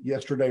day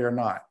yesterday or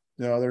not?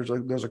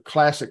 There's a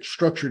classic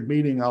structured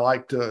meeting I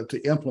like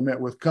to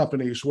implement with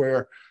companies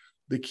where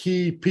the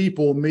key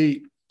people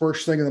meet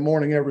first thing in the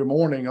morning every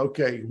morning.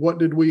 Okay, what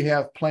did we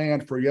have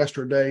planned for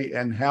yesterday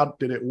and how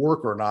did it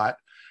work or not?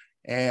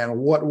 And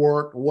what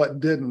worked,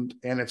 what didn't?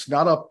 And it's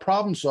not a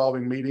problem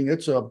solving meeting.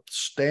 It's a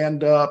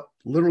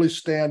literally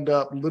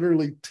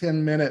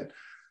 10-minute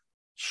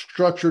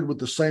structured with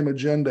the same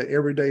agenda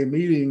everyday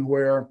meeting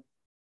where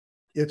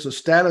it's a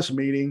status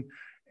meeting.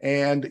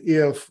 And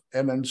if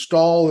an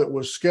install that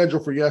was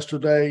scheduled for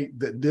yesterday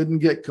that didn't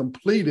get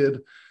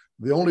completed,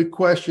 the only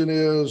question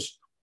is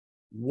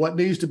what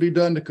needs to be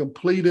done to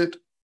complete it,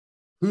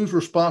 who's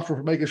responsible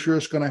for making sure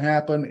it's going to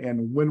happen,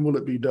 and when will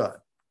it be done?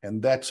 And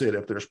that's it.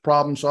 If there's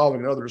problem solving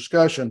and other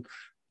discussion,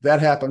 that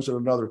happens at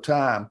another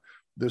time.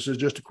 This is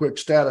just a quick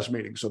status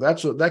meeting. So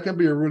that can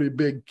be a really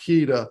big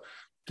key to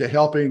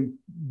helping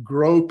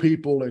grow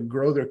people and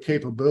grow their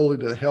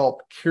capability to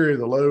help carry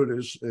the load,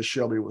 as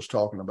Shelby was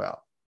talking about.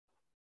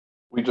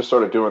 We just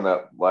started doing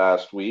that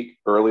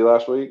early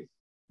last week.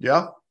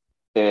 Yeah.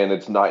 And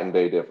it's night and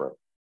day different.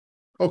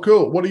 Oh,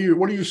 cool. What are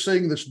you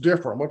seeing that's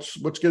different?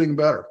 What's getting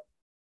better?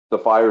 The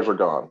fires are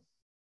gone.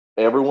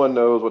 Everyone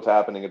knows what's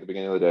happening at the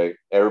beginning of the day.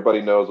 Everybody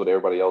knows what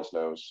everybody else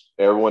knows.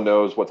 Everyone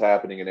knows what's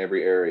happening in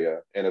every area.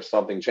 And if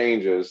something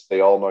changes,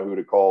 they all know who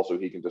to call so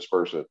he can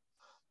disperse it.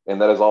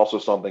 And that is also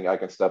something I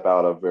can step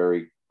out of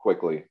very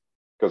quickly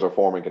because our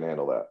foreman can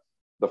handle that.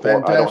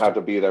 I don't have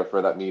to be there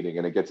for that meeting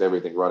and it gets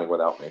everything running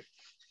without me.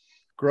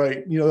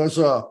 Great.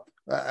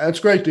 That's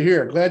great to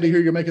hear. Glad to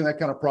hear you're making that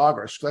kind of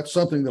progress. That's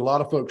something that a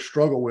lot of folks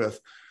struggle with.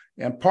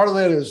 And part of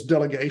that is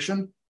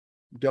delegation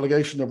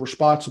of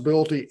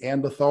responsibility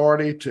and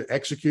authority to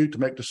execute, to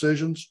make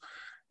decisions.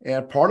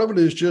 And part of it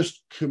is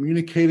just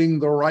communicating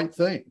the right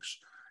things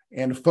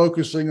and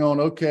focusing on,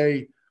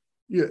 okay,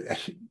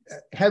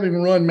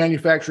 having run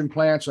manufacturing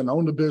plants and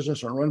owned a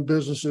business and run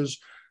businesses,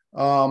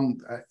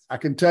 I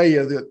can tell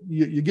you that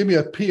you give me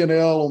a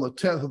P&L on the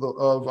 10th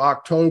of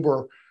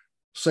October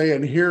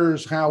saying,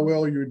 here's how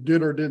well you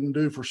did or didn't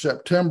do for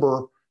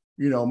September,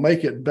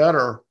 make it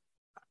better.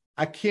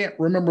 I can't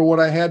remember what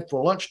I had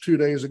for lunch 2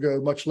 days ago,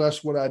 much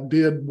less what I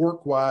did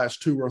work-wise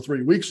 2 or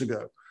 3 weeks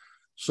ago.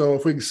 So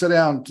if we can sit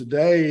down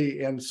today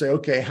and say,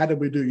 okay, how did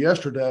we do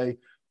yesterday?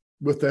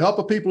 With the help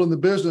of people in the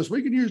business,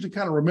 we can usually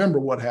kind of remember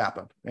what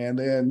happened. And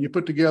then you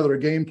put together a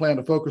game plan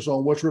to focus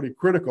on what's really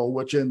critical,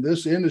 which in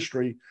this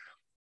industry,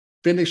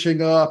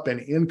 finishing up an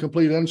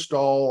incomplete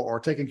install or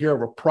taking care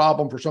of a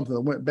problem for something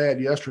that went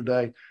bad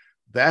yesterday,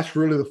 that's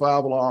really the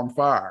 5-alarm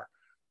fire.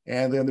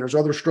 And then there's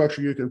other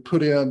structure you can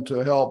put in to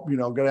help,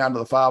 go down to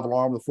the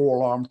 5-alarm, the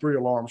 4-alarm,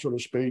 3-alarm, so to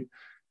speak,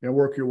 and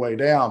work your way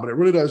down. But it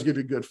really does give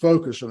you good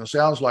focus. And it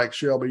sounds like,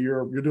 Shelby,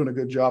 you're doing a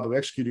good job of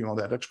executing on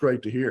that. That's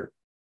great to hear.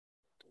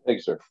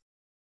 Thanks, sir.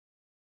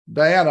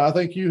 Diana, I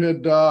think you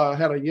had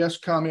had a yes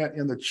comment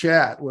in the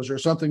chat. Was there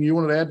something you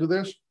wanted to add to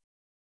this?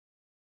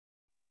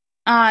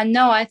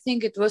 No, I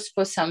think it was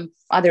for some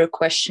other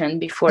question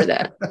before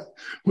that.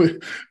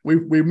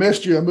 we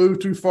missed you. I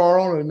moved too far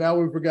on and now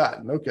we've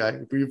forgotten. Okay.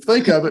 If you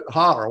think of it,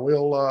 holler.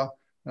 We'll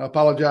I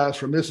apologize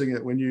for missing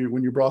it when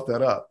you brought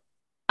that up.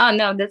 Oh,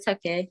 no, that's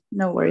okay.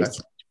 No worries.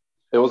 Okay.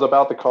 It was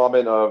about the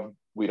comment of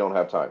we don't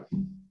have time.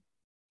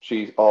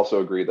 She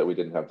also agreed that we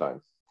didn't have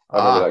time. I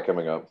remember that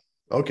coming up.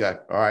 Okay.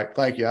 All right.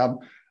 Thank you.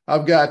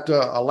 I've got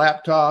a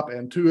laptop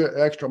and 2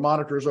 extra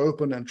monitors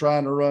open and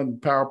trying to run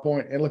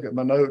PowerPoint and look at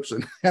my notes,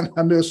 and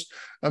I miss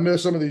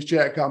some of these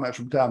chat comments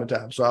from time to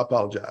time. So I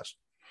apologize.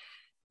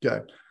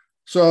 Okay.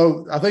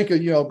 So I think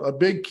a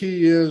big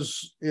key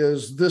is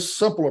this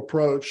simple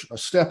approach, a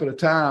step at a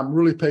time,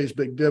 really pays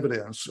big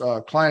dividends.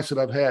 Clients that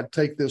I've had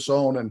take this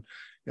on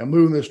and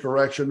move in this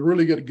direction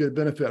really get a good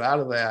benefit out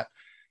of that.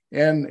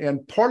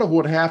 And part of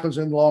what happens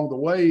along the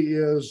way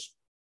is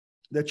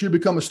that you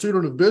become a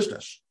student of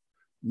business,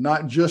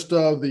 not just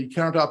of the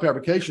countertop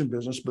fabrication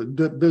business,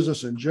 but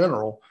business in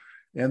general.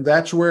 And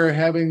that's where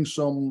having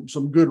some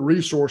good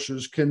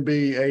resources can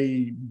be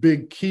a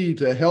big key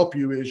to help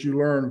you as you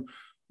learn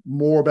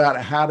more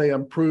about how to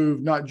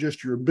improve not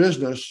just your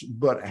business,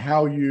 but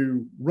how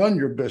you run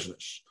your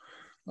business.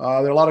 There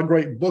are a lot of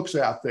great books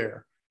out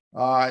there.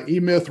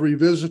 E-Myth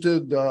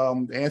Revisited.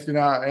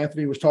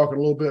 Anthony was talking a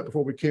little bit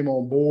before we came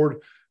on board.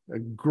 A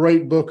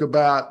great book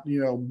about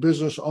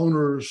business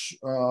owners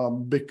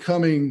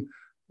becoming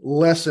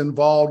less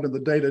involved in the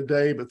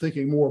day-to-day, but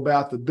thinking more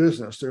about the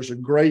business. There's a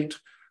good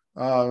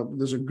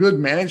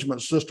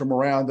management system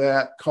around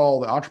that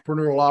called the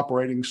Entrepreneurial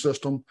Operating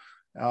System.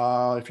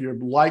 If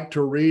you'd like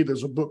to read,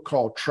 there's a book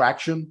called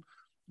Traction,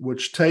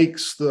 which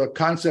takes the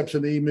concepts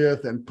in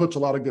E-Myth and puts a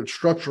lot of good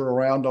structure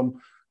around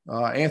them.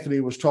 Anthony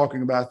was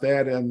talking about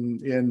that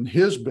in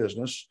his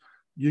business.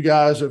 You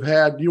guys have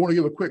had, do you want to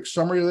give a quick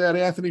summary of that,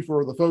 Anthony,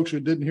 for the folks who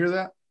didn't hear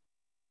that?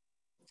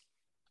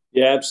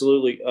 Yeah,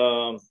 absolutely.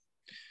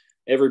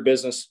 Every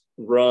business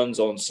runs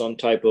on some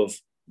type of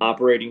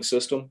operating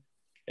system.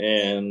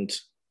 And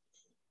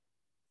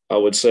I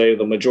would say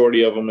the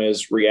majority of them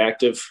is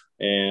reactive.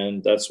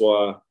 And that's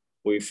why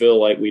we feel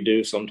like we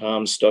do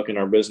sometimes stuck in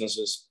our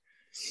businesses.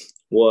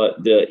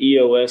 What the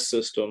EOS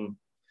system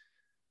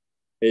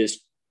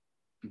is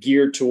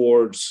geared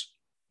towards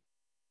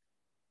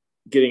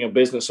getting a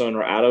business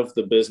owner out of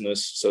the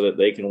business so that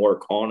they can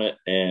work on it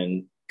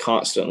and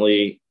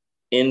constantly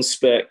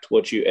inspect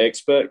what you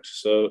expect.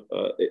 So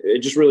it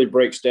just really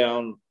breaks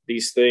down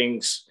these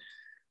things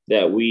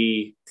that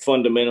we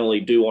fundamentally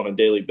do on a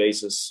daily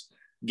basis,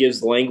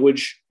 gives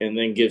language, and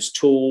then gives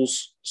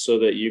tools so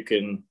that you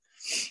can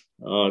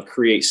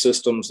create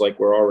systems like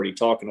we're already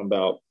talking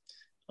about.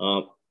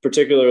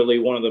 Particularly,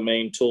 one of the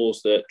main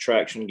tools that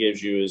Traction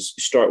gives you is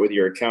start with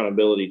your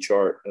accountability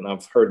chart. And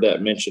I've heard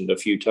that mentioned a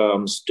few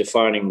times,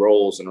 defining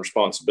roles and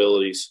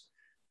responsibilities,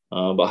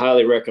 but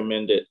highly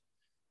recommend it.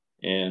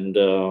 And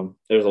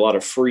there's a lot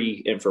of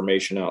free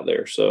information out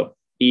there. So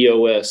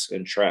EOS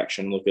and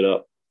Traction, look it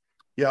up.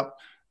 Yep.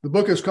 The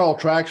book is called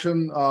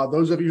Traction.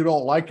 Those of you who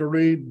don't like to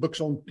read books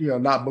on,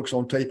 not books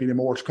on tape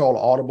anymore, it's called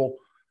Audible.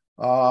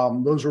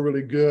 Those are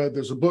really good.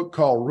 There's a book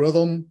called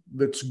Rhythm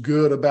that's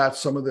good about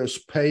some of this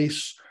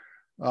pace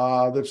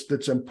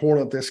that's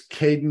important, this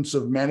cadence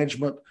of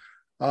management.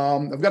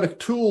 I've got a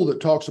tool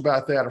that talks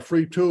about that, a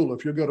free tool.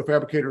 If you go to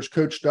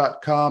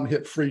fabricatorscoach.com,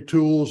 hit free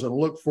tools and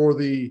look for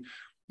the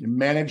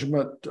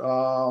management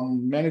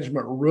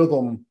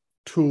rhythm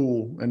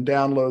tool and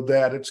download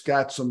that. It's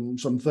got some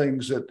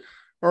things that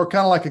are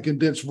kind of like a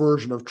condensed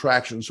version of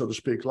Traction, so to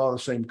speak, a lot of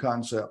the same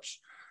concepts.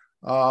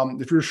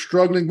 If you're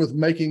struggling with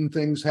making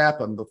things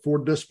happen, the 4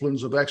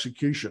 disciplines of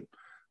execution,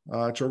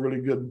 it's a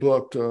really good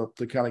book to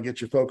kind of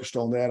get you focused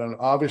on that. And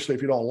obviously,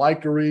 if you don't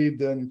like to read,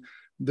 then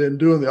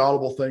doing the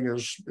Audible thing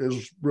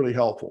is really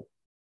helpful.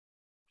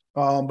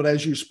 But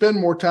as you spend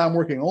more time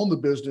working on the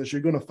business,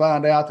 you're going to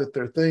find out that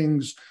there are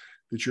things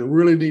that you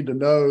really need to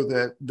know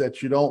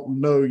that you don't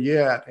know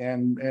yet.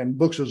 And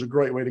books is a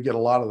great way to get a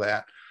lot of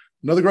that.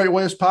 Another great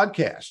way is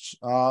podcasts.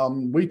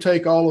 We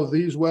take all of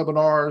these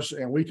webinars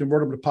and we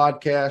convert them to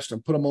podcasts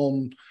and put them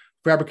on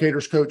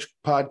Fabricators Coach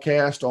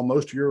podcast on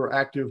most of your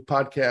active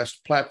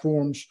podcast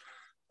platforms.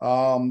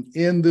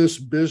 In this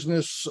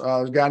business,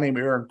 there's a guy named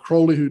Aaron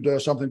Crowley who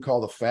does something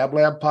called the Fab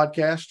Lab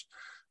podcast.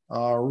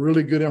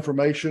 Really good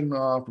information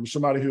from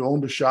somebody who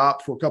owned a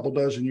shop for a couple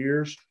dozen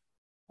years.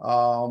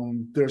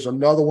 There's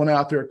another one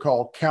out there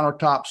called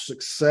Countertop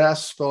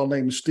Success. A fellow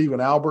named Stephen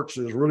Alberts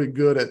is really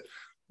good at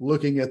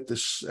looking at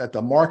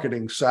the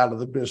marketing side of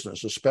the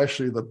business,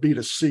 especially the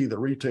B2C, the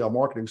retail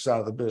marketing side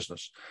of the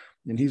business.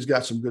 And he's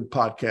got some good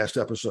podcast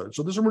episodes.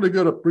 So there's some really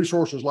good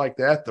resources like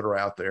that are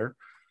out there.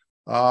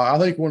 I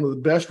think one of the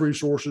best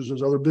resources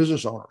is other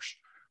business owners,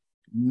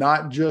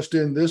 not just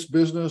in this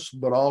business,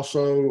 but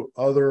also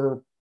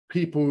other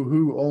people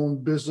who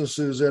own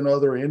businesses in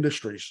other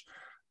industries.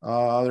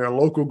 There are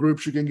local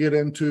groups you can get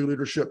into,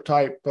 leadership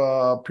type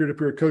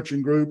peer-to-peer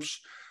coaching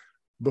groups.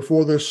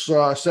 Before this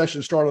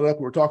session started up,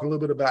 we were talking a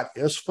little bit about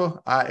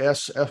ISFA,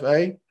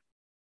 ISFA,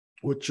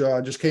 which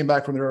just came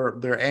back from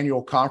their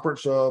annual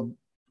conference a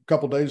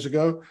couple of days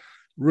ago.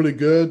 Really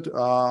good.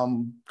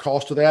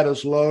 Cost of that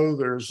is low.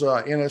 There's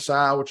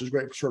NSI, which is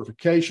great for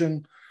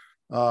certification.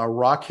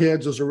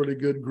 Rockheads is a really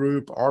good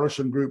group.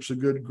 Artisan Group's a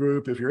good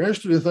group. If you're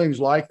interested in things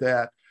like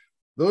that,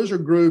 those are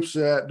groups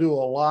that do a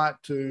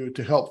lot to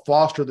help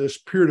foster this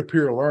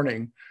peer-to-peer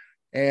learning.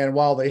 And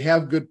while they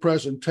have good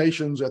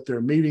presentations at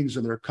their meetings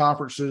and their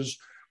conferences,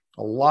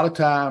 a lot of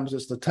times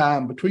it's the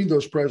time between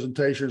those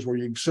presentations where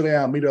you can sit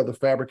down, meet other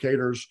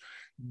fabricators,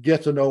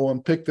 get to know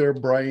them, pick their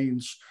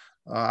brains.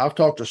 I've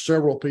talked to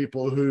several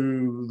people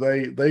who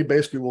they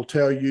basically will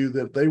tell you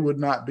that they would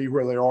not be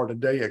where they are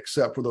today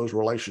except for those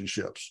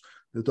relationships,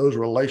 that those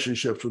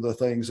relationships are the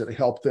things that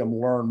help them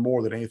learn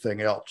more than anything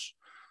else.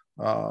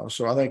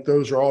 So I think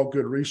those are all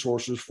good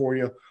resources for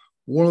you.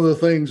 One of the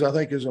things I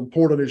think is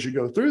important as you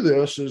go through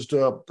this is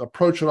to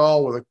approach it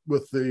all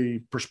with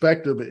the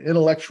perspective of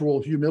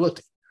intellectual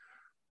humility,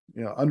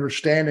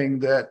 understanding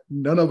that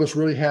none of us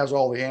really has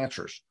all the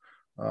answers,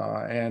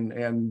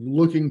 and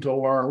looking to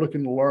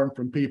learn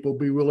from people,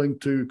 be willing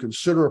to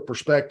consider a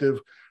perspective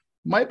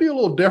might be a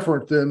little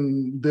different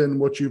than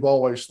what you've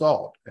always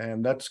thought.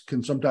 And that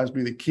can sometimes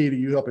be the key to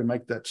you helping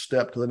make that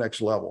step to the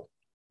next level.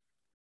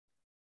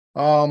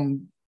 About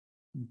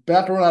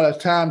to run out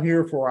of time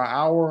here for an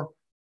hour.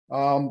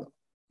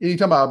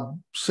 Anytime I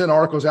send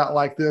articles out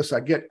like this,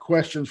 I get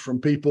questions from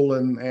people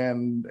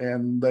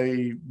and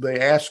they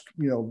ask,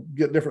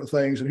 get different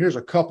things. And here's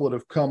a couple that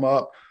have come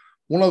up.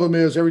 One of them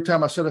is every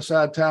time I set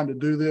aside time to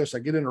do this, I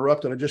get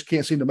interrupted. I just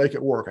can't seem to make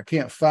it work. I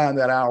can't find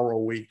that hour a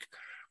week.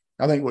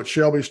 I think what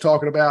Shelby's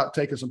talking about,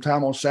 taking some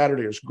time on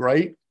Saturday, is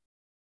great.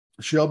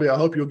 Shelby, I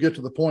hope you'll get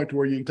to the point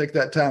where you can take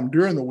that time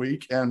during the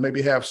week and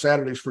maybe have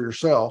Saturdays for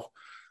yourself.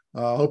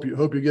 Hope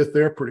you get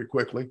there pretty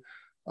quickly.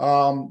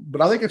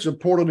 But I think it's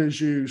important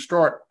as you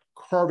start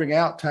carving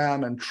out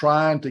time and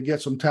trying to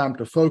get some time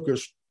to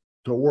focus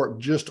to work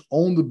just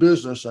on the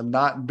business and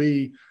not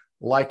be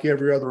like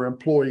every other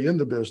employee in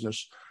the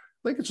business.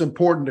 I think it's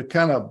important to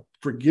kind of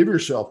forgive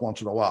yourself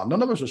once in a while.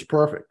 None of us is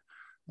perfect.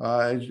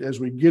 As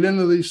we get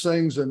into these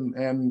things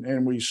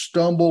and we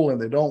stumble and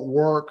they don't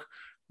work,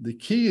 the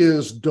key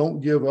is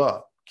don't give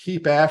up.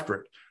 Keep after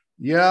it.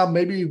 Yeah,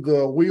 maybe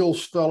the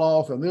wheels fell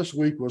off and this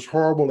week was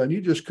horrible and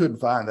you just couldn't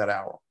find that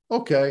hour.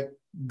 Okay,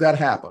 that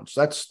happens.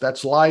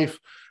 That's life.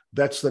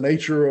 That's the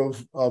nature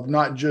of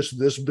not just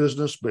this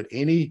business, but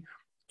any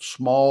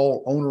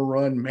small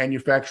owner-run,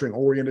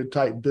 manufacturing-oriented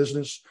type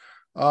business.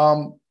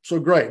 So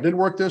great. Didn't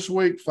work this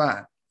week?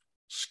 Fine.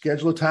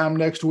 Schedule a time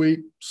next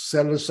week,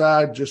 set it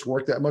aside, just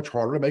work that much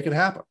harder to make it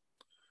happen.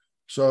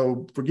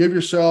 So forgive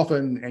yourself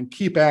and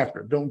keep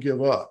after it. Don't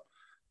give up.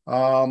 The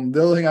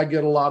other thing I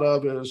get a lot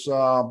of is,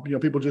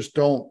 people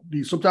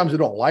sometimes they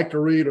don't like to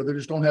read or they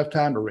just don't have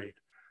time to read.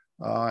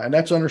 And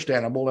that's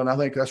understandable. And I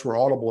think that's where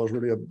Audible is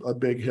really a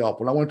big help.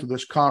 When I went to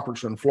this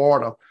conference in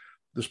Florida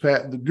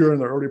during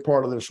the early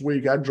part of this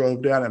week, I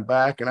drove down and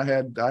back and I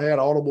had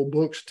Audible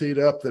books teed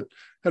up that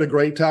had a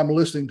great time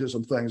listening to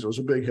some things. It was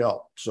a big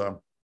help.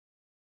 So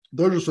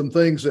those are some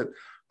things that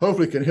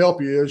hopefully can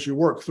help you as you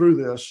work through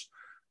this.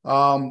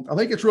 I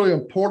think it's really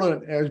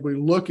important as we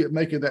look at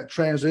making that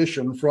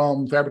transition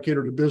from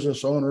fabricator to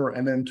business owner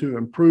and then to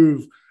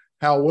improve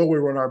how well we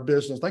run our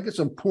business. I think it's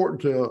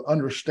important to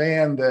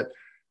understand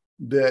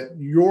that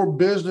your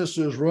business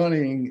is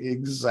running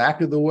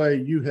exactly the way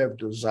you have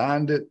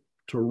designed it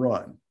to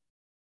run.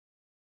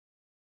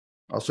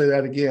 I'll say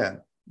that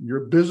again.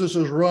 Your business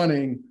is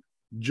running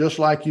just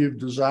like you've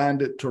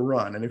designed it to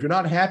run. And if you're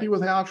not happy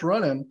with how it's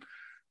running,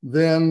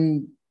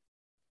 then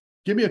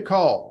give me a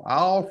call.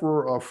 I'll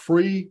offer a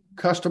free,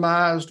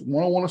 customized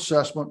one-on-one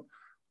assessment,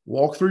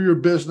 walk through your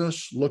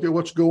business, look at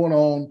what's going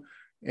on,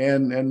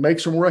 and make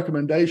some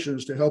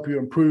recommendations to help you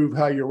improve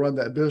how you run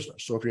that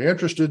business. So if you're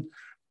interested,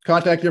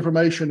 contact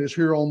information is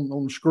here on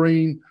the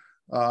screen,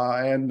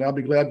 and I'll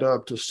be glad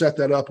to set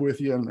that up with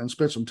you and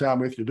spend some time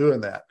with you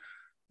doing that.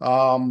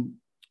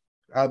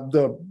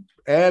 The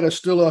ad is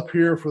still up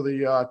here for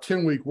the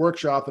 10-week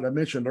workshop that I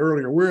mentioned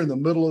earlier. We're in the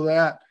middle of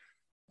that.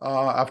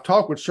 I've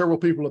talked with several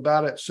people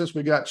about it since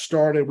we got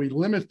started. We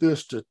limit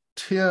this to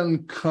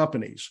 10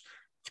 companies,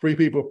 3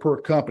 people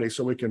per company,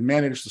 so we can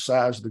manage the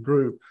size of the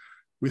group.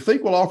 We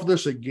think we'll offer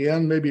this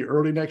again maybe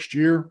early next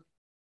year.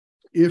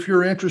 If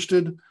you're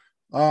interested,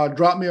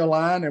 drop me a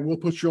line and we'll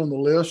put you on the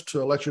list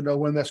to let you know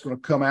when that's going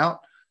to come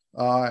out,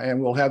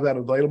 and we'll have that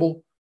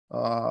available.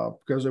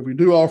 Because if we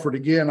do offer it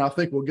again, I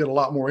think we'll get a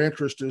lot more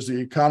interest as the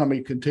economy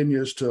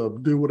continues to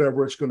do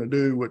whatever it's going to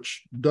do,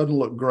 which doesn't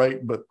look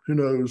great, but who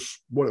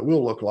knows what it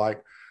will look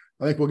like.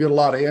 I think we'll get a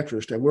lot of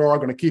interest, and we are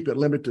going to keep it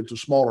limited to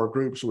smaller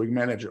groups so we can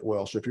manage it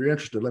well. So if you're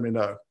interested, let me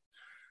know.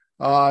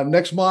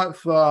 Next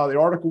month, the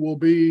article will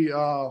be,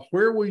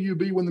 where will you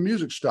be when the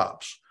music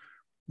stops?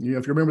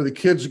 If you remember the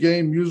kids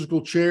game,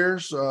 musical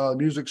chairs,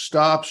 music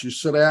stops, you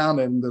sit down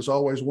and there's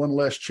always one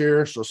less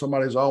chair. So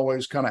somebody's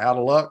always kind of out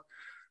of luck.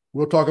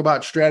 We'll talk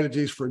about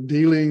strategies for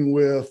dealing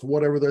with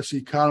whatever this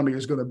economy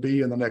is going to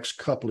be in the next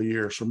couple of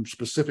years, some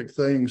specific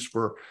things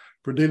for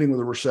dealing with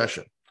a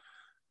recession.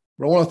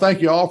 But I want to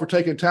thank you all for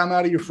taking time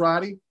out of your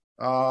Friday.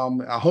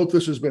 I hope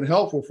this has been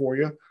helpful for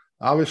you.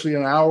 Obviously,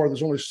 an hour,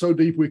 there's only so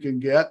deep we can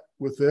get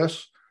with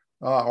this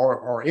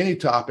or any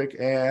topic.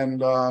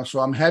 And so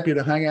I'm happy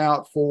to hang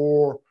out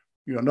for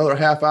another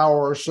half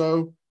hour or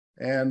so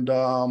and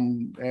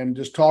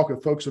just talk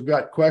if folks have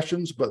got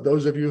questions. But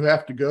those of you who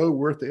have to go,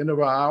 we're at the end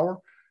of our hour.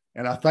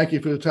 And I thank you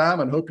for the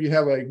time and hope you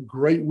have a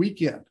great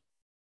weekend.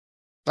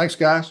 Thanks,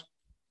 guys.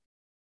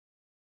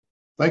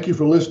 Thank you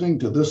for listening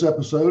to this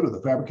episode of the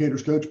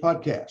Fabricators Coach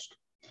podcast.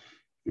 If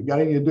you've got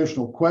any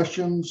additional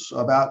questions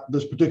about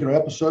this particular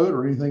episode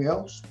or anything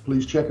else,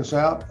 please check us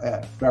out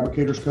at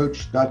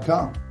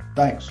fabricatorscoach.com.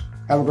 Thanks.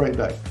 Have a great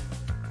day.